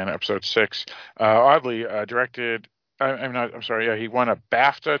episode and episode 6, oddly directed. He won a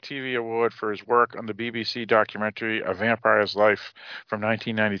BAFTA TV award for his work on the BBC documentary A Vampire's Life from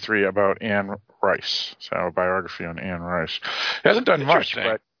 1993 about Anne Rice. So a biography on Anne Rice. He hasn't done much,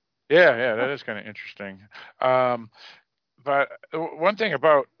 but yeah, that is kind of interesting. But one thing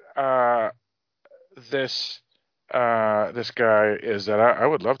about this guy is that I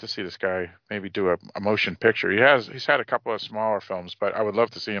would love to see this guy maybe do a motion picture. He's had a couple of smaller films, but I would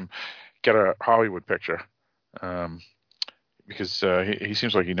love to see him get a Hollywood picture, because he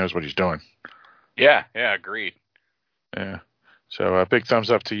seems like he knows what he's doing. Yeah, agreed. Yeah. So big thumbs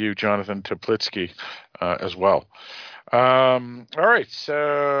up to you, Jonathan Toplitsky, as well. All right,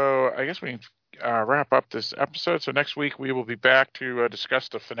 so I guess we can wrap up this episode. So next week we will be back to discuss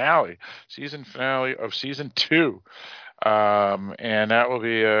the season finale of season 2, and that will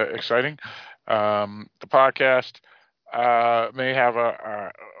be exciting. The podcast may have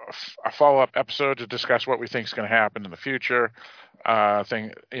a follow-up episode to discuss what we think is going to happen in the future.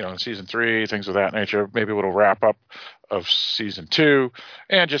 In season 3, things of that nature. Maybe a little wrap up of season 2,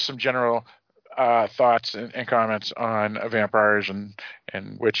 and just some general thoughts and comments on vampires and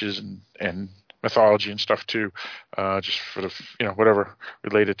witches and mythology and stuff too, just for the whatever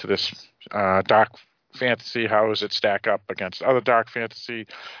related to this dark fantasy. How does it stack up against other dark fantasy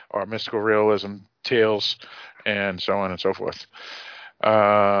or mystical realism tales, and so on and so forth.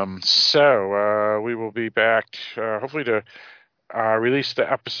 So we will be back hopefully to release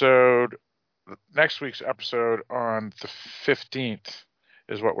the episode, next week's episode, on the 15th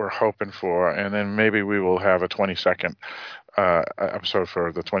is what we're hoping for, and then maybe we will have a 20-second episode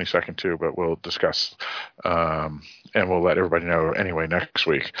for the 22nd too, but we'll discuss and we'll let everybody know anyway next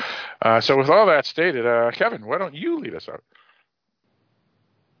week. So with all that stated, Kevin, why don't you lead us out?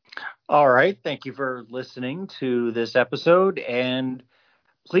 All right. Thank you for listening to this episode, and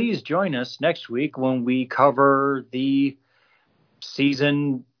please join us next week when we cover the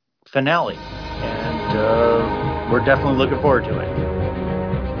season finale, and we're definitely looking forward to it.